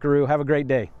up, buckaroo. Have a great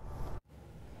day.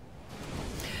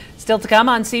 Still to come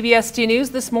on CBS 2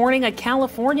 News this morning, a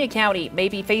California county may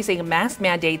be facing mask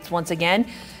mandates once again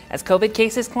as COVID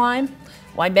cases climb.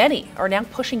 Why many are now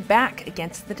pushing back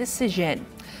against the decision.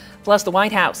 Plus, the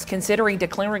White House considering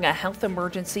declaring a health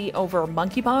emergency over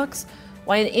monkeypox.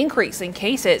 Why an increase in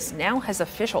cases now has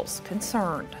officials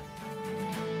concerned.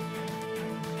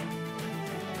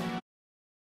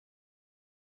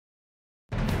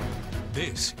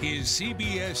 This is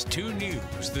CBS 2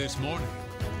 News this morning.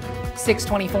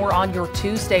 6:24 on your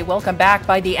Tuesday. Welcome back.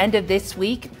 By the end of this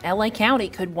week, LA County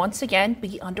could once again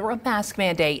be under a mask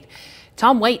mandate.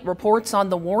 Tom Waite reports on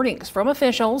the warnings from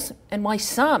officials and why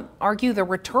some argue the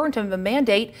return to the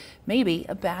mandate may be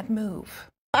a bad move.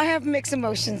 I have mixed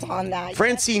emotions on that.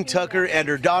 Francine Tucker and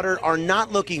her daughter are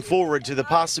not looking forward to the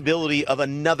possibility of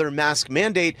another mask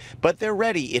mandate, but they're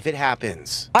ready if it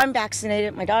happens. I'm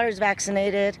vaccinated. My daughter's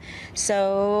vaccinated.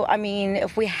 So, I mean,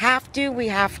 if we have to, we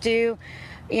have to.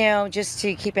 You know, just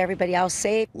to keep everybody else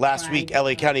safe. Last week,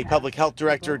 LA County Public Health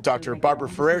Director Dr. Barbara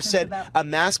Ferrer said a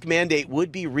mask mandate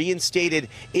would be reinstated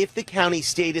if the county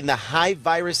stayed in the high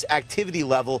virus activity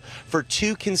level for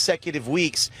 2 consecutive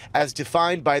weeks, as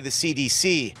defined by the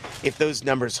CDC. If those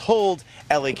numbers hold,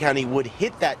 LA County would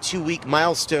hit that 2-week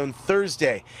milestone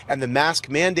Thursday, and the mask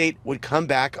mandate would come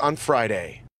back on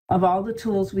Friday. Of all the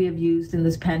tools we have used in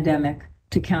this pandemic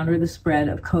to counter the spread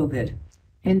of COVID,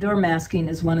 Indoor masking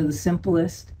is one of the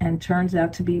simplest and turns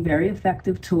out to be very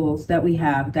effective tools that we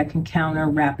have that can counter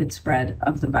rapid spread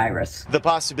of the virus. The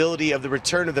possibility of the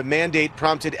return of the mandate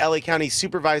prompted LA County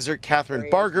Supervisor Catherine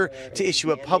Barger to issue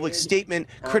a public statement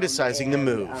criticizing the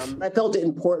move. I felt it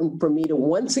important for me to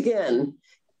once again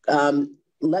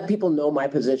let people know my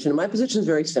position. My position is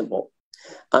very simple.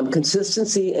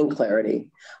 Consistency and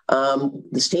clarity.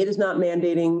 The state is not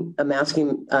mandating a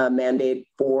masking mandate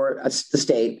for the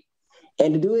state.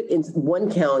 And to do it in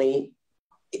one county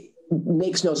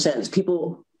makes no sense.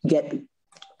 People get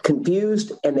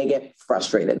confused and they get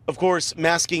frustrated. Of course,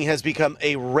 masking has become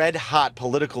a red-hot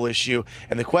political issue,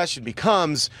 and the question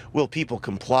becomes, will people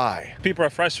comply? People are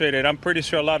frustrated. I'm pretty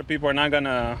sure a lot of people are not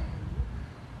gonna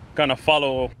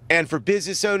follow. And for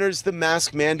business owners, the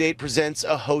mask mandate presents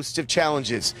a host of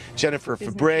challenges. Jennifer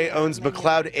Fabre owns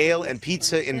McLeod Ale and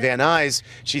Pizza in Van Nuys.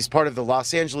 She's part of the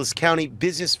Los Angeles County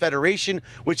Business Federation,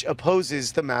 which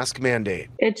opposes the mask mandate.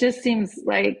 It just seems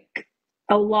like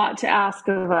a lot to ask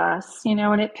of us,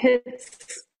 and it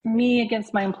pits me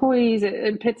against my employees.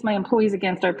 It pits my employees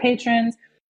against our patrons.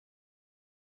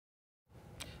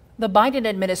 The Biden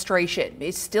administration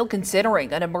is still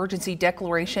considering an emergency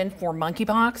declaration for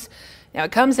monkeypox. Now,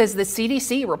 it comes as the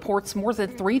CDC reports more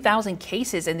than 3,000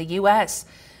 cases in the U.S.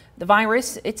 The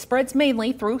virus, it spreads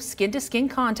mainly through skin-to-skin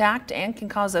contact and can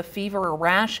cause a fever or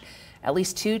rash. At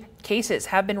least 2 cases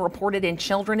have been reported in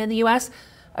children in the U.S.,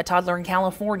 a toddler in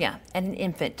California and an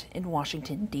infant in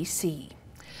Washington, D.C.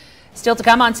 Still to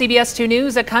come on CBS 2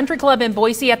 News, a country club in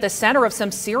Boise at the center of some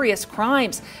serious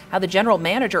crimes. How the general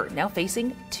manager now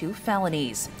facing 2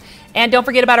 felonies. And don't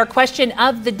forget about our question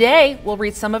of the day. We'll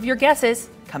read some of your guesses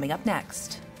coming up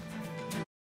next.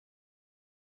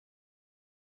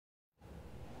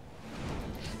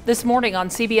 This morning on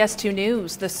CBS 2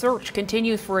 News, the search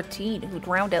continues for a teen who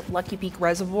drowned at Lucky Peak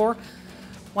Reservoir.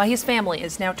 Why his family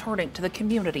is now turning to the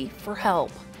community for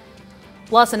help.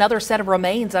 Plus, another set of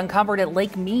remains uncovered at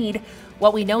Lake Mead.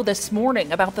 What we know this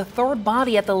morning about the 3rd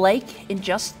body at the lake in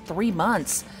just 3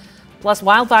 months. Plus,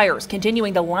 wildfires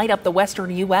continuing to light up the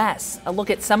western U.S. A look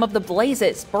at some of the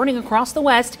blazes burning across the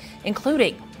west,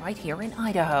 including right here in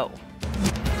Idaho.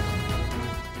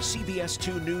 CBS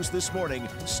 2 News This Morning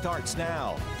starts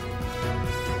now.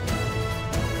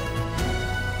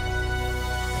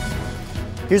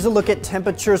 Here's a look at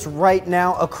temperatures right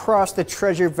now across the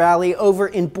Treasure Valley. Over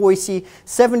in Boise,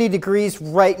 70 degrees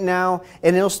right now,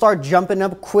 and it'll start jumping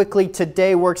up quickly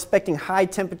today. We're expecting high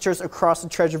temperatures across the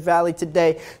Treasure Valley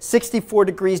today. 64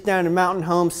 degrees down in Mountain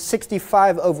Home,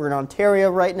 65 over in Ontario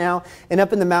right now, and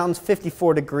up in the mountains,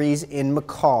 54 degrees in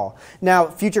McCall. Now,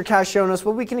 Futurecast showing us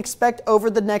what we can expect over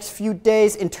the next few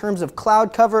days in terms of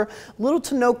cloud cover. Little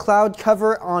to no cloud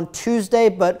cover on Tuesday,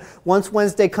 but once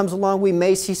Wednesday comes along, we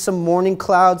may see some morning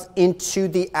clouds into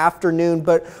the afternoon,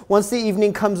 but once the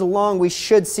evening comes along, we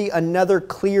should see another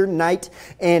clear night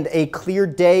and a clear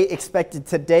day expected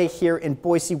today here in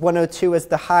Boise. 102 as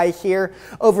the high here.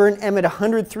 Over in Emmett,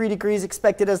 103 degrees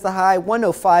expected as the high,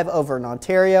 105 over in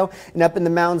Ontario, and up in the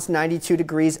mountains, 92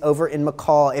 degrees over in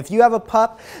McCall. If you have a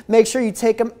pup, make sure you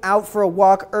take them out for a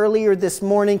walk earlier this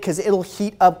morning because it'll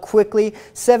heat up quickly.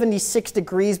 76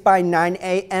 degrees by 9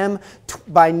 a.m.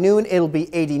 By noon, it'll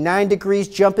be 89 degrees,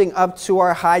 jumping up to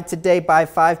our high today by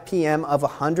 5 p.m. of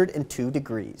 102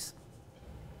 degrees.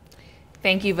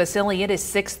 Thank you, Vasily. It is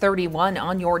 6:31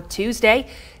 on your Tuesday.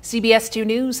 CBS 2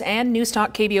 News and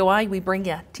Newstalk KBOI, we bring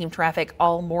you team traffic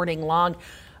all morning long.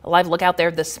 A live look out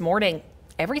there this morning.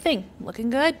 Everything looking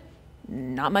good.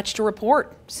 Not much to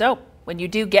report. So when you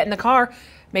do get in the car,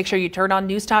 make sure you turn on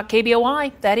Newstalk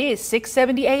KBOI. That is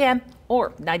 670 AM or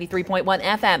 93.1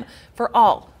 FM for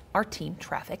all our team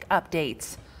traffic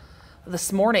updates.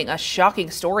 This morning, a shocking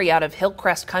story out of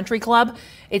Hillcrest Country Club.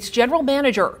 Its general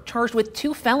manager charged with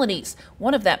 2 felonies,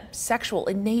 one of them sexual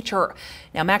in nature.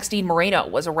 Now, Maxine Moreno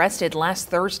was arrested last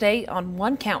Thursday on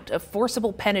 1 count of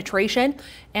forcible penetration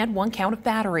and 1 count of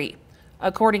battery.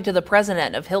 According to the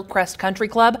president of Hillcrest Country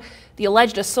Club, the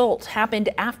alleged assault happened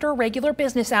after regular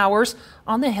business hours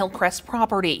on the Hillcrest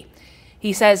property.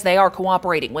 He says they are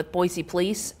cooperating with Boise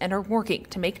police and are working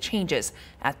to make changes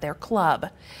at their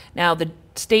club. Now, the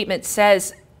statement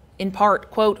says, in part,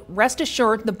 quote, "Rest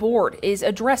assured the board is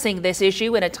addressing this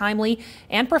issue in a timely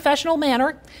and professional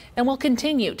manner and will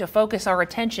continue to focus our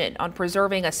attention on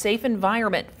preserving a safe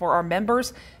environment for our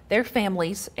members, their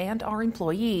families, and our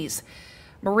employees."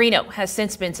 Marino has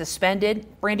since been suspended.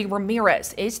 Brandy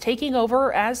Ramirez is taking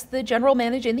over as the general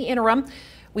manager in the interim.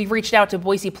 We've reached out to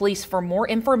Boise police for more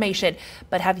information,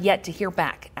 but have yet to hear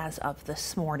back as of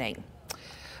this morning.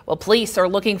 Well, police are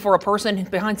looking for a person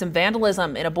behind some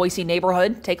vandalism in a Boise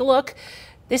neighborhood. Take a look.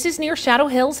 This is near Shadow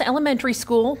Hills Elementary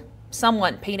School.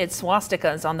 Someone painted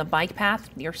swastikas on the bike path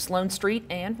near Sloan Street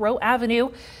and Rowe Avenue.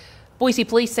 Boise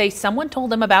police say someone told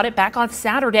them about it back on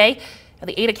Saturday.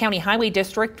 The Ada County Highway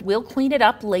District will clean it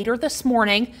up later this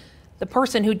morning. The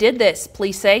person who did this,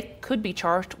 police say, could be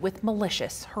charged with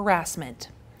malicious harassment.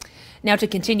 Now to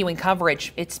continuing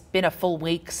coverage. It's been a full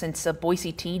week since a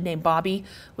Boise teen named Bobby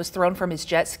was thrown from his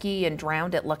jet ski and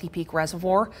drowned at Lucky Peak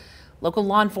Reservoir. Local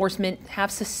law enforcement have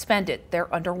suspended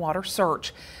their underwater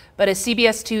search. But as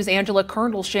CBS 2's Angela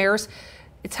Kerndl shares,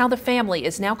 it's how the family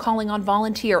is now calling on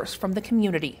volunteers from the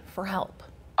community for help.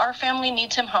 Our family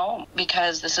needs him home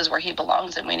because this is where he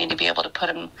belongs, and we need to be able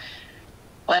to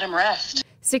let him rest.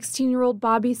 16-year-old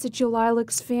Bobby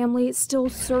Situlilek's family is still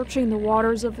searching the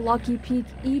waters of Lucky Peak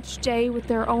each day with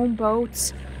their own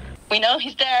boats. We know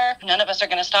he's there. None of us are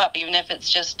going to stop, even if it's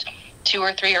just 2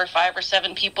 or 3 or 5 or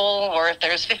 7 people, or if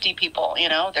there's 50 people,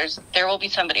 there will be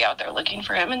somebody out there looking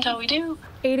for him until we do.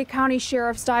 Ada County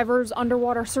Sheriff's divers,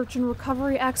 underwater search and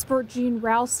recovery expert Gene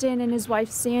Ralston and his wife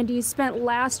Sandy spent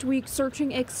last week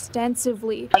searching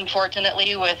extensively.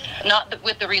 Unfortunately, not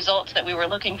with the results that we were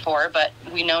looking for, but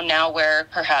we know now where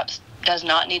perhaps does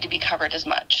not need to be covered as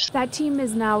much. That team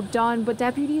is now done, but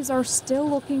deputies are still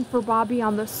looking for Bobby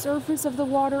on the surface of the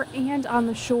water and on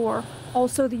the shore.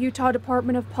 Also, the Utah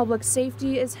Department of Public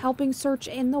Safety is helping search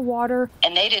in the water.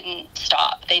 And they didn't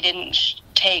stop. They didn't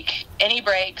take any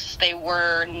breaks. They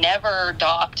were never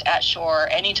docked at shore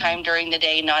anytime during the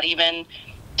day, not even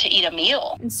to eat a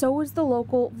meal. And so is the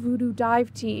local Voodoo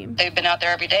dive team. They've been out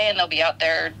there every day, and they'll be out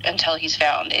there until he's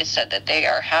found. They said that they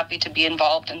are happy to be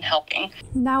involved in helping.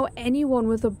 Now anyone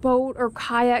with a boat or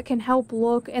kayak can help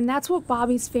look, and that's what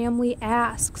Bobby's family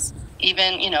asks.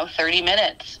 Even, 30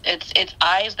 minutes. It's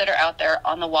eyes that are out there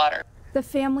on the water. The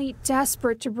family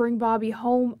desperate to bring Bobby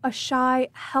home, a shy,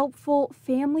 helpful,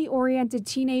 family-oriented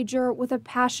teenager with a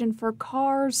passion for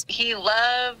cars. He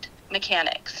loved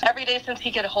mechanics. Every day since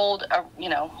he could hold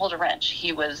a wrench,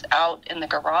 he was out in the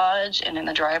garage and in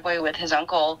the driveway with his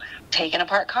uncle, taking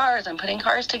apart cars and putting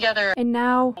cars together. And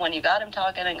now, when you got him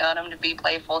talking and got him to be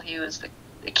playful, he was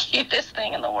the cutest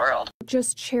thing in the world.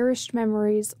 Just cherished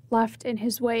memories left in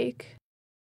his wake.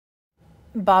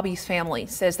 Bobby's family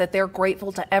says that they're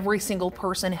grateful to every single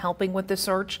person helping with the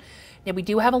search. Now, we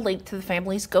do have a link to the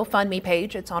family's GoFundMe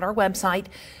page. It's on our website.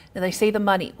 Now, they say the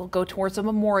money will go towards a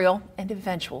memorial and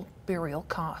eventual burial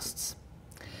costs.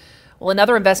 Well,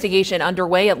 another investigation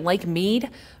underway at Lake Mead.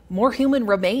 More human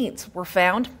remains were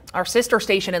found. Our sister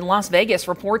station in Las Vegas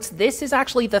reports this is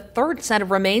actually the third set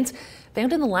of remains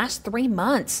found in the last 3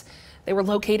 months. They were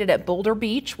located at Boulder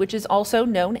Beach, which is also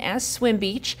known as Swim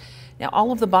Beach. Now,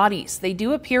 all of the bodies, they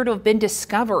do appear to have been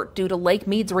discovered due to Lake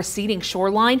Mead's receding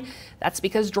shoreline. That's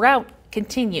because drought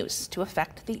continues to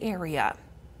affect the area.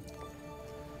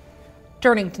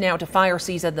 Turning now to fire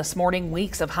season this morning,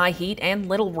 weeks of high heat and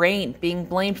little rain being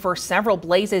blamed for several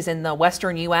blazes in the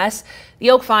western U.S. The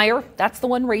Oak Fire, that's the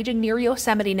one raging near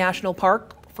Yosemite National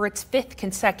Park for its 5th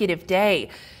consecutive day.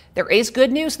 There is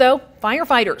good news, though.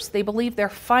 Firefighters, they believe they're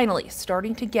finally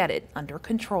starting to get it under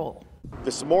control.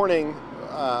 This morning,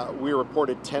 we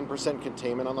reported 10%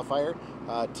 containment on the fire.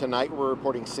 Tonight, we're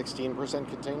reporting 16%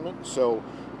 containment. So,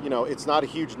 it's not a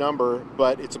huge number,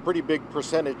 but it's a pretty big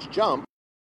percentage jump.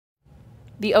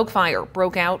 The Oak Fire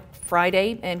broke out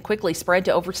Friday and quickly spread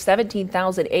to over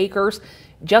 17,000 acres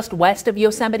just west of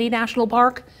Yosemite National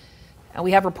Park. And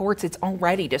we have reports it's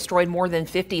already destroyed more than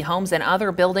 50 homes and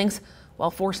other buildings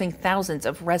while forcing thousands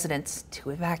of residents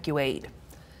to evacuate.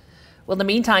 Well, in the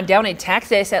meantime, down in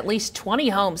Texas, at least 20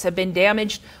 homes have been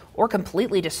damaged or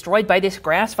completely destroyed by this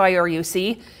grass fire you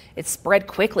see. It spread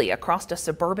quickly across the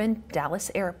suburban Dallas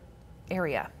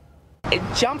area. It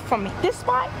jumped from this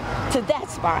spot to that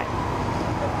spot,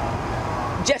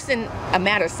 just in a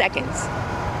matter of seconds.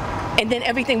 And then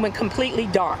everything went completely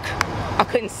dark. I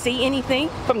couldn't see anything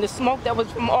from the smoke that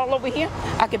was from all over here.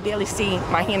 I could barely see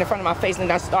my hand in front of my face,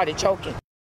 and I started choking.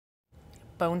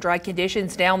 Bone dry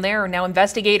conditions down there. Now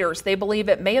investigators, they believe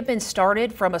it may have been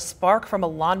started from a spark from a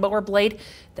lawnmower blade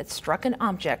that struck an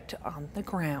object on the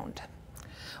ground.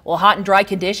 Well, hot and dry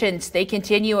conditions, they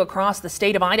continue across the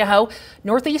state of Idaho.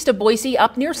 Northeast of Boise,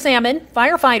 up near Salmon,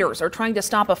 firefighters are trying to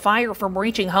stop a fire from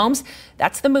reaching homes.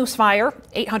 That's the Moose Fire.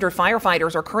 800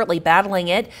 firefighters are currently battling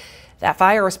it. That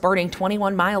fire is burning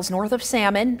 21 miles north of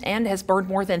Salmon and has burned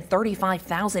more than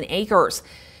 35,000 acres.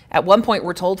 At one point,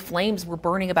 we're told flames were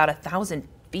burning about 1,000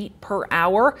 feet per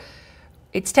hour.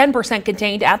 It's 10%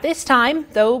 contained at this time,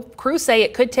 though crews say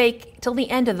it could take till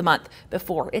the end of the month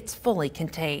before it's fully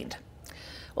contained.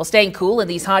 Well, staying cool in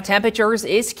these hot temperatures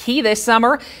is key this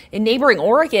summer. In neighboring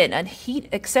Oregon,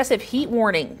 excessive heat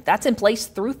warning that's in place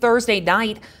through Thursday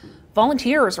night.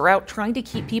 Volunteers are out trying to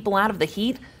keep people out of the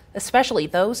heat, especially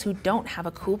those who don't have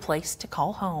a cool place to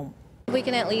call home. We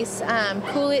can at least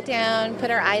cool it down,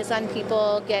 put our eyes on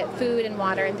people, get food and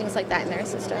water and things like that in their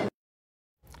system.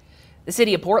 The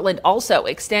city of Portland also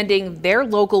extending their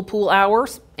local pool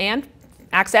hours and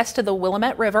access to the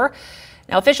Willamette River.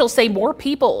 Now, officials say more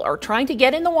people are trying to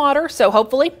get in the water, so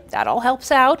hopefully that all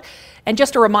helps out. And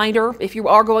just a reminder, if you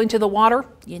are going to the water,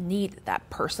 you need that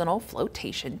personal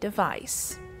flotation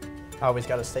device. Always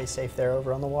got to stay safe there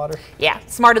over on the water. Yeah,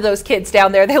 smart of those kids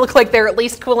down there. They look like they're at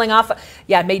least cooling off.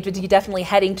 Yeah, maybe definitely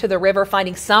heading to the river,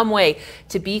 finding some way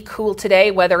to be cool today,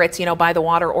 whether it's, by the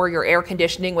water or your air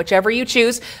conditioning, whichever you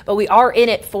choose. But we are in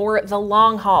it for the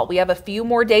long haul. We have a few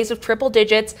more days of triple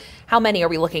digits. How many are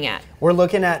we looking at? We're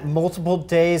looking at multiple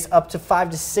days, up to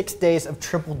 5 to 6 days of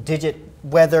triple digit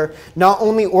weather. Not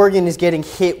only Oregon is getting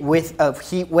hit with a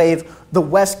heat wave, the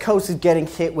West Coast is getting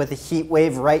hit with a heat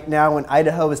wave right now, and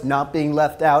Idaho is not being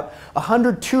left out.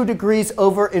 102 degrees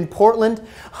over in Portland,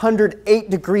 108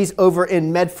 degrees over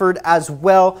in Medford as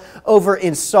well. Over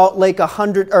in Salt Lake,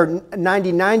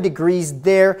 99 degrees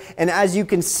there. And as you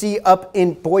can see up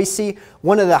in Boise,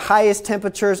 one of the highest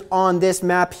temperatures on this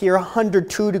map here,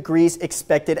 102 degrees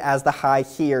expected as the high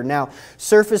here. Now,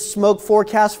 surface smoke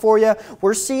forecast for you.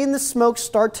 We're seeing the smoke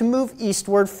start to move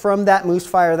eastward from that moose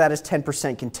fire that is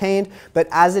 10% contained. But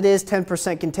as it is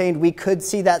 10% contained, we could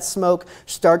see that smoke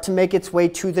start to make its way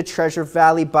to the Treasure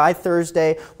Valley by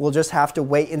Thursday. We'll just have to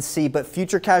wait and see. But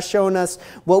Futurecast showing us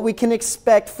what we can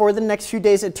expect for the next few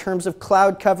days in terms of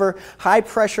cloud cover. High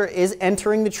pressure is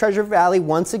entering the Treasure Valley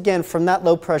once again from that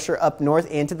low pressure up north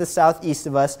and to the southeast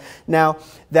of us. Now,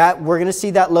 that we're going to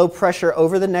see that low pressure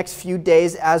over the next few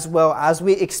days as well as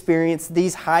we experience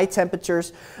these high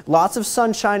temperatures. Lots of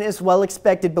sunshine is well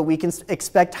expected, but we can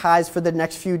expect highs for the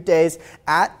next few days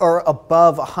at or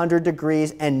above 100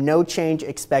 degrees and no change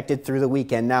expected through the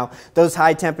weekend. Now, those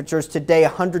high temperatures today,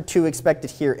 102 expected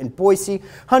here in Boise,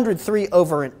 103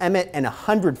 over in Emmett, and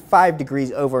 105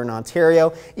 degrees over in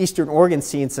Ontario. Eastern Oregon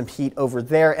seeing some heat over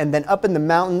there. And then up in the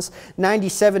mountains,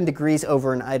 97 degrees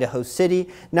over in Idaho City,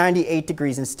 98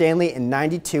 degrees in Stanley, and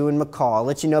 92 in McCall. I'll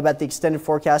let you know about the extended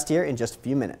forecast here in just a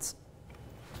few minutes.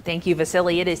 Thank you,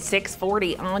 Vasily. It is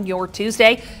 6:40 on your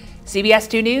Tuesday. CBS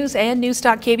 2 News and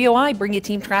Newstalk KBOI bring you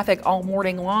team traffic all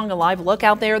morning long. A live look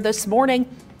out there this morning.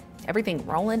 Everything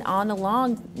rolling on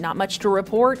along. Not much to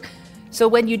report. So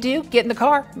when you do get in the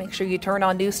car, make sure you turn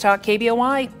on Newstalk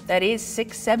KBOI. That is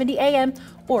 670 AM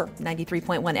or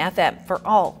 93.1 FM for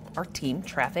all our team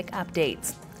traffic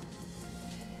updates.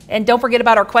 And don't forget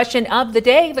about our question of the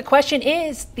day. The question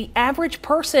is, the average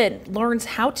person learns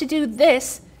how to do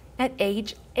this at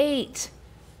age 8.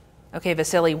 Okay,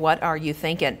 Vasily, what are you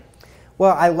thinking?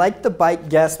 Well, I like the bike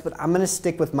guess, but I'm going to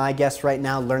stick with my guess right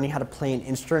now, learning how to play an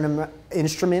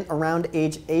instrument around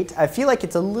age 8. I feel like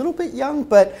it's a little bit young,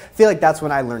 but I feel like that's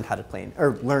when I learned how to play,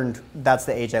 that's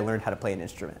the age I learned how to play an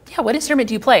instrument. Yeah, what instrument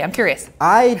do you play? I'm curious.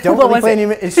 I don't really play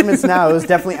any instruments now. It was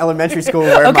definitely elementary school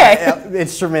where my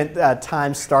instrument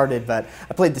time started, but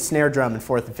I played the snare drum in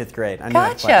 4th and 5th grade.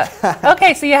 Gotcha.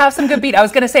 Okay, so you have some good beat. I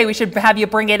was going to say we should have you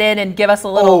bring it in and give us a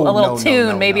little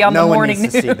tune maybe on the morning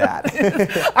news. No one needs to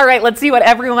see that. All right, let's see what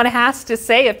everyone has to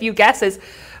say. A few guesses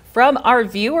from our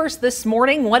viewers this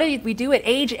morning. What did we do at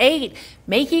age 8?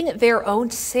 Making their own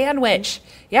sandwich.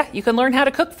 Yeah, you can learn how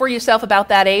to cook for yourself about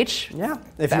that age. Yeah,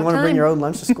 if you want to bring your own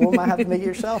lunch to school, you might have to make it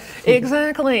yourself.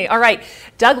 Exactly. All right,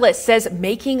 Douglas says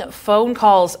making phone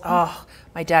calls. Oh,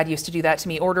 my dad used to do that to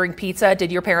me, ordering pizza.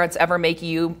 Did your parents ever make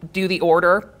you do the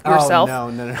order yourself? Oh,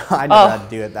 no. I never had to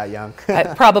do it that young.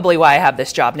 Probably why I have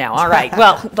this job now. All right,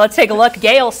 well, let's take a look.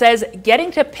 Gail says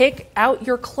getting to pick out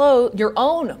your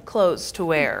own clothes to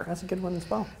wear. That's a good one as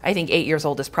well. I think 8 years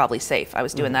old is probably safe. I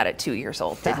was doing that at 2 years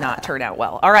old. Did not turn out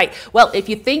well. All right, well, if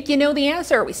you think you know the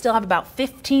answer, we still have about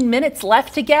 15 minutes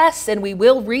left to guess, and we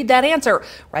will read that answer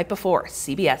right before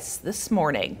CBS This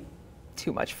Morning.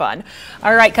 Too much fun.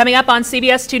 All right, coming up on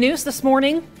CBS 2 News this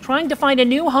morning, trying to find a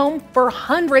new home for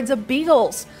hundreds of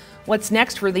beagles. What's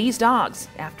next for these dogs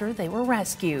after they were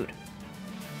rescued?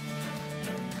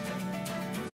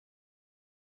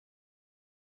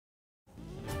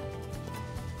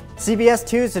 CBS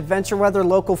 2's Adventure Weather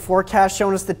local forecast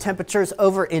showing us the temperatures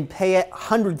over in Payette.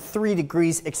 103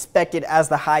 degrees expected as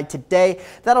the high today.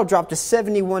 That'll drop to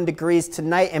 71 degrees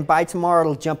tonight, and by tomorrow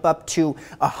it'll jump up to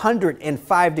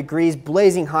 105 degrees.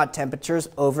 Blazing hot temperatures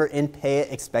over in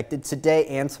Payette expected today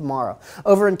and tomorrow.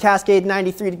 Over in Cascade,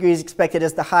 93 degrees expected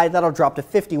as the high. That'll drop to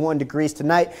 51 degrees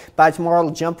tonight. By tomorrow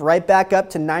it'll jump right back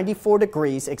up to 94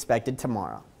 degrees expected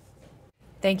tomorrow.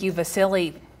 Thank you,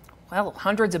 Vasily. Well,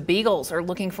 hundreds of beagles are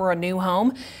looking for a new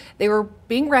home. They were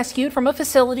being rescued from a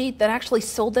facility that actually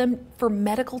sold them for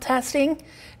medical testing.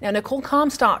 Now, Nicole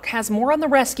Comstock has more on the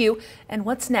rescue and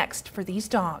what's next for these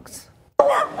dogs.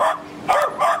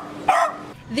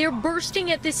 They're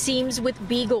bursting at the seams with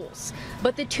beagles,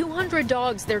 but the 200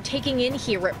 dogs they're taking in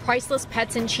here at Priceless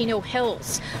Pets in Chino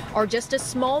Hills are just a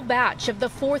small batch of the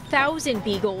 4,000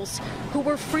 beagles who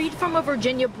were freed from a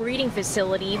Virginia breeding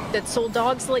facility that sold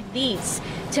dogs like these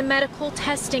to medical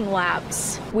testing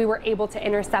labs. We were able to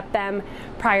intercept them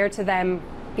prior to them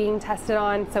being tested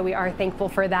on, so we are thankful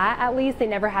for that. At least they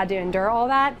never had to endure all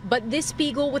that. But this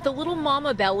beagle with a little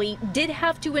mama belly did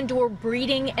have to endure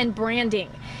breeding and branding.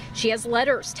 She has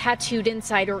letters tattooed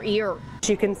inside her ear.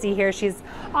 You can see here she's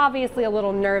obviously a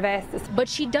little nervous. But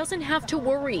she doesn't have to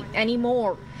worry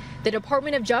anymore. The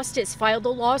Department of Justice filed a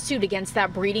lawsuit against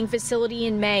that breeding facility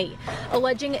in May,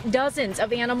 alleging dozens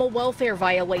of animal welfare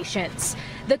violations.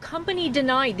 The company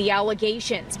denied the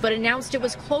allegations, but announced it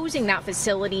was closing that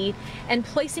facility and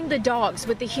placing the dogs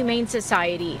with the Humane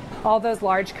Society. All those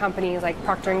large companies like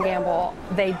Procter & Gamble,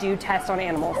 they do test on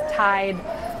animals. Tide,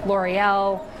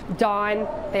 L'Oreal, Dawn,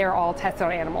 they are all tested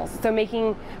on animals. So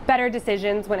making better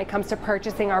decisions when it comes to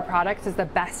purchasing our products is the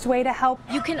best way to help.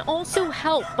 You can also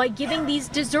help by giving these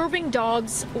deserving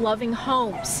dogs loving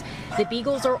homes. The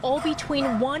beagles are all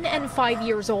between 1 and 5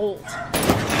 years old.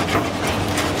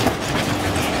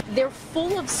 They're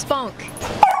full of spunk.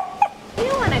 You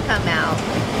want to come out.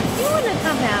 You want to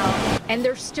come out. And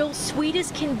they're still sweet as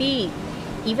can be,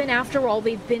 even after all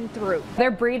they've been through.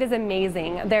 Their breed is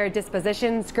amazing. Their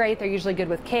disposition's great. They're usually good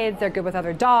with kids. They're good with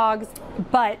other dogs.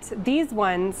 But these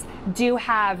ones do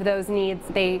have those needs.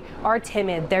 They are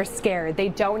timid. They're scared. They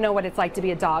don't know what it's like to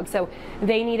be a dog. So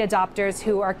they need adopters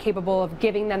who are capable of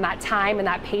giving them that time and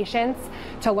that patience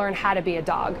to learn how to be a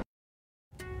dog.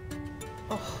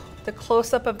 Oh, the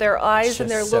close-up of their eyes and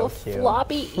their little cute.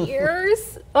 floppy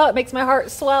ears. Oh, it makes my heart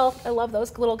swell. I love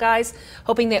those little guys.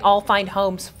 Hoping they all find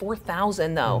homes.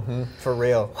 4,000 though. For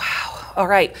real. Wow. All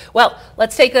right. Well,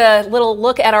 let's take a little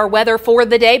look at our weather for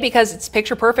the day because it's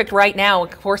picture perfect right now.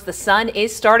 Of course, the sun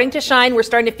is starting to shine. We're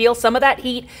starting to feel some of that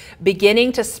heat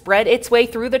beginning to spread its way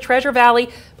through the Treasure Valley.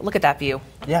 But look at that view.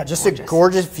 Yeah, just a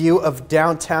gorgeous view of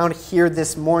downtown here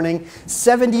this morning.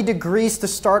 70 degrees to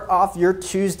start off your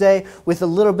Tuesday with a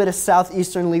little bit of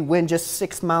southeasterly wind, just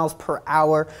 6 miles per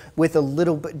hour with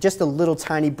just a little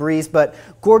tiny breeze. But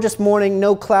gorgeous morning,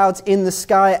 no clouds in the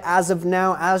sky as of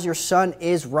now as your sun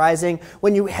is rising.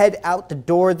 When you head out the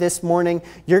door this morning,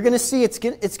 you're going to see it's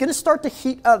going to start to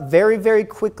heat up very, very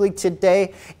quickly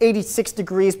today. 86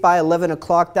 degrees by 11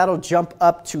 o'clock. That'll jump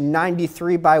up to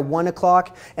 93 by 1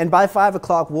 o'clock. And by 5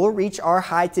 o'clock, we'll reach our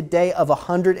high today of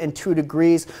 102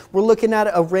 degrees. We're looking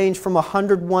at a range from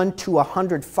 101 to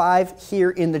 105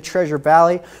 here in the Treasure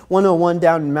Valley, 101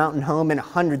 down in Mountain Home, and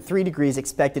 103 degrees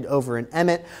expected over in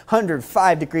Emmett,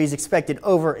 105 degrees expected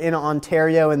over in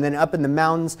Ontario, and then up in the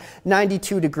mountains,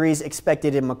 92 degrees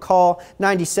expected in McCall,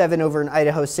 97 over in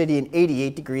Idaho City, and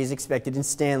 88 degrees expected in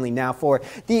Stanley. Now for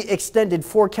the extended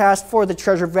forecast for the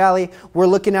Treasure Valley, we're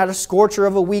looking at a scorcher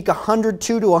of a week,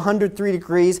 102 to 103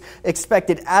 degrees expected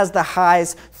as the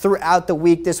highs throughout the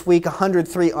week this week,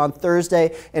 103 on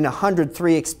Thursday and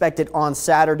 103 expected on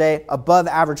Saturday. Above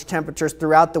average temperatures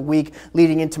throughout the week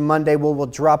leading into Monday will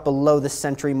drop below the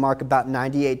century mark, about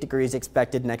 98 degrees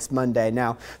expected next Monday.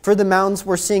 Now for the mountains,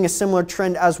 we're seeing a similar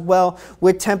trend as well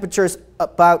with temperatures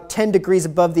about 10 degrees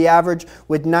above the average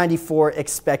with 94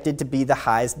 expected to be the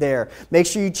highs there. Make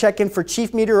sure you check in for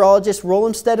Chief Meteorologist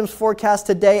Roland Stedham's forecast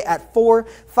today at 4,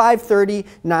 5:30,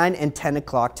 9, and 10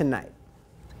 o'clock tonight.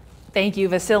 Thank you,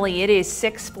 Vasily. It is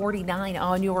 6:49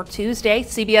 on your Tuesday.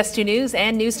 CBS 2 News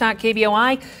and Newstalk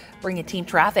KBOI bringing team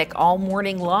traffic all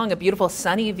morning long. A beautiful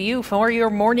sunny view for your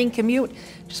morning commute.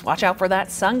 Just watch out for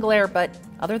that sun glare, but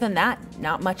other than that,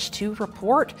 not much to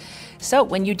report. So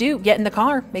when you do get in the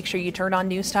car, make sure you turn on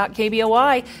Newstalk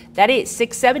KBOI. That is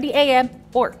 670 AM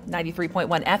or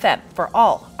 93.1 FM for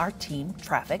all our team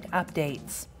traffic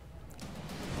updates.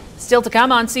 Still to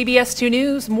come on CBS 2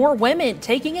 News, more women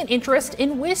taking an interest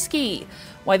in whiskey.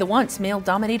 Why the once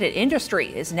male-dominated industry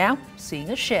is now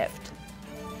seeing a shift.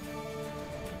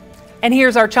 And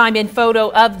here's our chime-in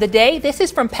photo of the day. This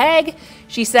is from Peg.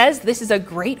 She says this is a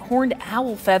great horned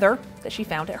owl feather that she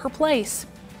found at her place.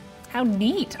 How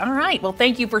neat. All right. Well,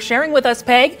 thank you for sharing with us,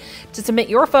 Peg. To submit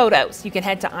your photos, you can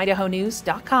head to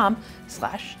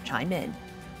idahonews.com/chime-in.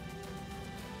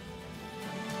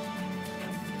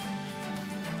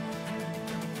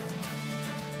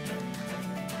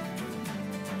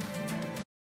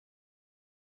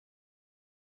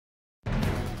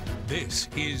 This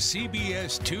is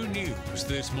CBS 2 News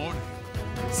this morning.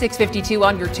 6:52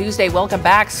 on your Tuesday. Welcome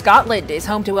back. Scotland is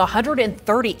home to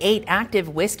 138 active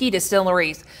whiskey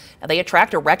distilleries. Now, they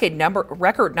attract a record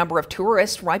number of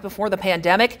tourists right before the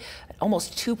pandemic,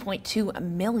 almost 2.2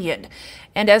 million.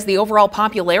 And as the overall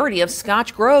popularity of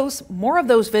Scotch grows, more of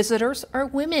those visitors are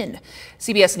women.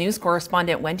 CBS News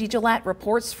correspondent Wendy Gillette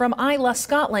reports from Islay,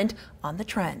 Scotland on the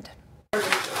trend.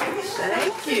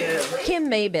 Thank you. Kim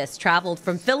Mabus traveled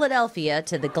from Philadelphia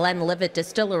to the Glenlivet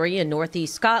Distillery in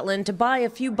northeast Scotland to buy a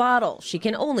few bottles she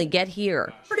can only get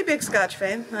here. Pretty big Scotch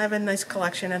fan. I have a nice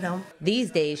collection at home. These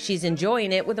days, she's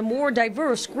enjoying it with a more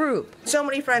diverse group. So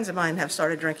many friends of mine have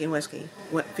started drinking whiskey,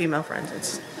 female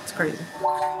friends. It's crazy.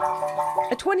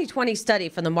 A 2020 study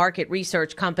from the market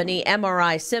research company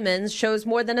MRI Simmons shows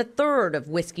more than a third of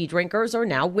whiskey drinkers are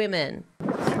now women.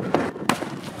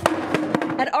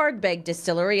 At Ardbeg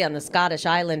Distillery on the Scottish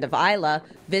island of Islay,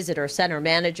 visitor center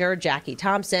manager Jackie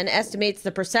Thompson estimates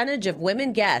the percentage of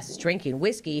women guests drinking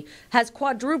whiskey has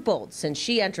quadrupled since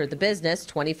she entered the business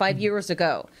 25 years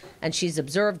ago. And she's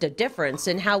observed a difference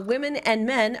in how women and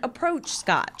men approach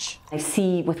Scotch. I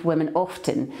see with women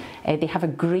often, they have a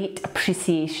great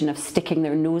appreciation of sticking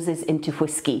their noses into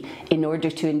whiskey in order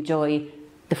to enjoy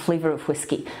the flavour of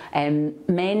whiskey.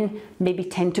 Men maybe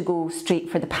tend to go straight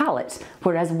for the palate,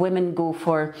 whereas women go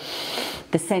for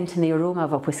the scent and the aroma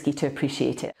of a whiskey to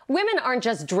appreciate it. Women aren't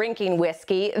just drinking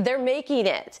whiskey, they're making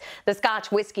it. The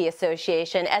Scotch Whisky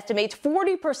Association estimates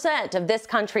 40% of this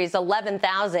country's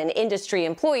 11,000 industry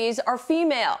employees are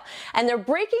female, and they're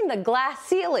breaking the glass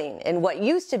ceiling in what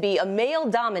used to be a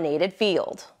male-dominated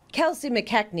field. Kelsey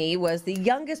McKechnie was the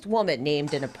youngest woman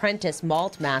named an apprentice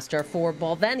malt master for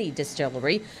Balvenie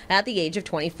Distillery at the age of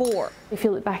 24. If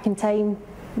you look back in time,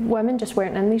 women just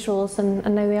weren't in these roles, and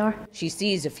now they are. She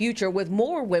sees a future with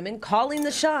more women calling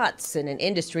the shots in an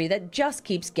industry that just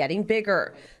keeps getting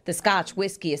bigger. The Scotch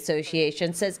Whisky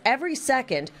Association says every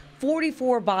second,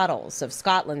 44 bottles of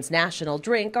Scotland's national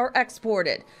drink are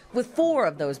exported, with 4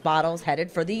 of those bottles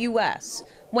headed for the U.S.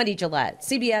 Wendy Gillette,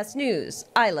 CBS News,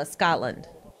 Islay, Scotland.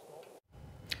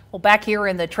 Well, back here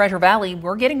in the Treasure Valley,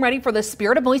 we're getting ready for the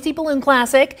Spirit of Boise Balloon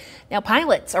Classic. Now,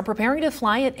 pilots are preparing to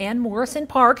fly at Ann Morrison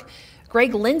Park.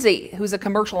 Greg Lindsay, who's a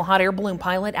commercial hot air balloon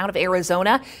pilot out of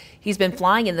Arizona, he's been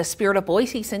flying in the Spirit of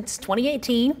Boise since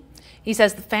 2018. He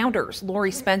says the founders,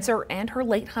 Lori Spencer and her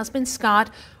late husband, Scott,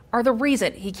 are the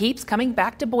reason he keeps coming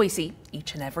back to Boise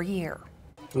each and every year.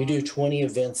 We do 20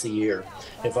 events a year.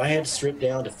 If I had to strip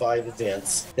down to 5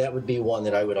 events, that would be one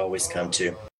that I would always come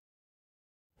to.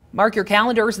 Mark your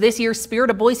calendars. This year's Spirit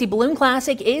of Boise Balloon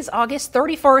Classic is August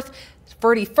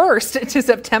 31st to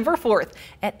September 4th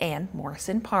at Ann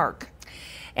Morrison Park.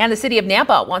 And the city of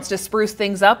Nampa wants to spruce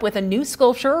things up with a new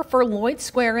sculpture for Lloyd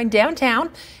Square in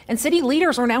downtown. And city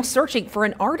leaders are now searching for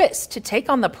an artist to take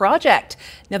on the project.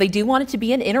 Now, they do want it to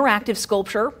be an interactive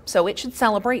sculpture, so it should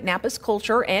celebrate Napa's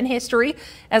culture and history,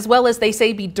 as well as, they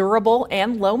say, be durable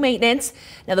and low maintenance.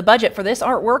 Now, the budget for this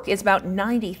artwork is about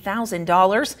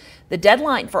 $90,000. The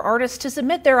deadline for artists to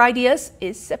submit their ideas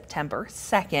is September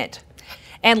 2nd.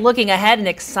 And looking ahead, an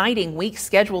exciting week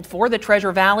scheduled for the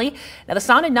Treasure Valley. Now, the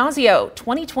San Ignacio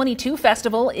 2022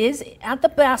 Festival is at the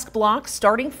Basque Block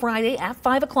starting Friday at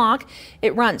 5 o'clock.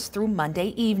 It runs through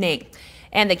Monday evening.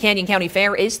 And the Canyon County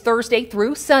Fair is Thursday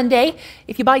through Sunday.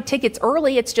 If you buy tickets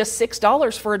early, it's just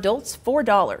 $6 for adults,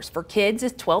 $4 for kids.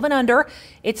 It's 12 and under.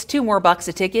 It's $2 more a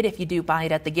ticket if you do buy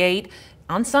it at the gate.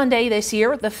 On Sunday this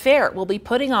year, the fair will be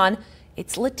putting on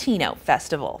its Latino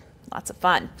Festival. Lots of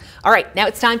fun. All right, now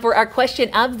it's time for our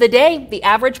question of the day. The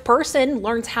average person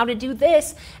learns how to do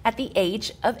this at the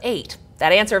age of 8.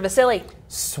 That answer, Vasily?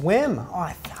 Swim. Oh,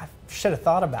 I should have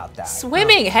thought about that.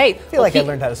 Swimming. Hey. I feel like I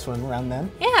learned how to swim around then.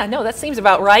 Yeah, no, that seems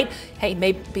about right. Hey,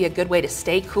 may be a good way to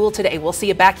stay cool today. We'll see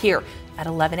you back here at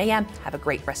 11 a.m. Have a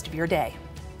great rest of your day.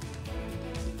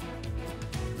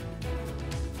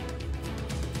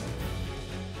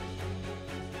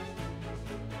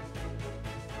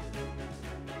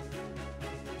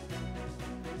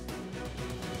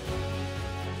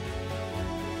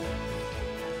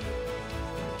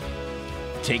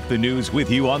 Take the news with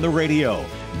you on the radio.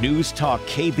 News Talk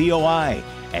KBOI.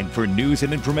 And for news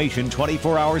and information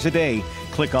 24 hours a day,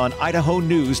 click on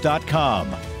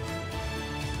idahonews.com.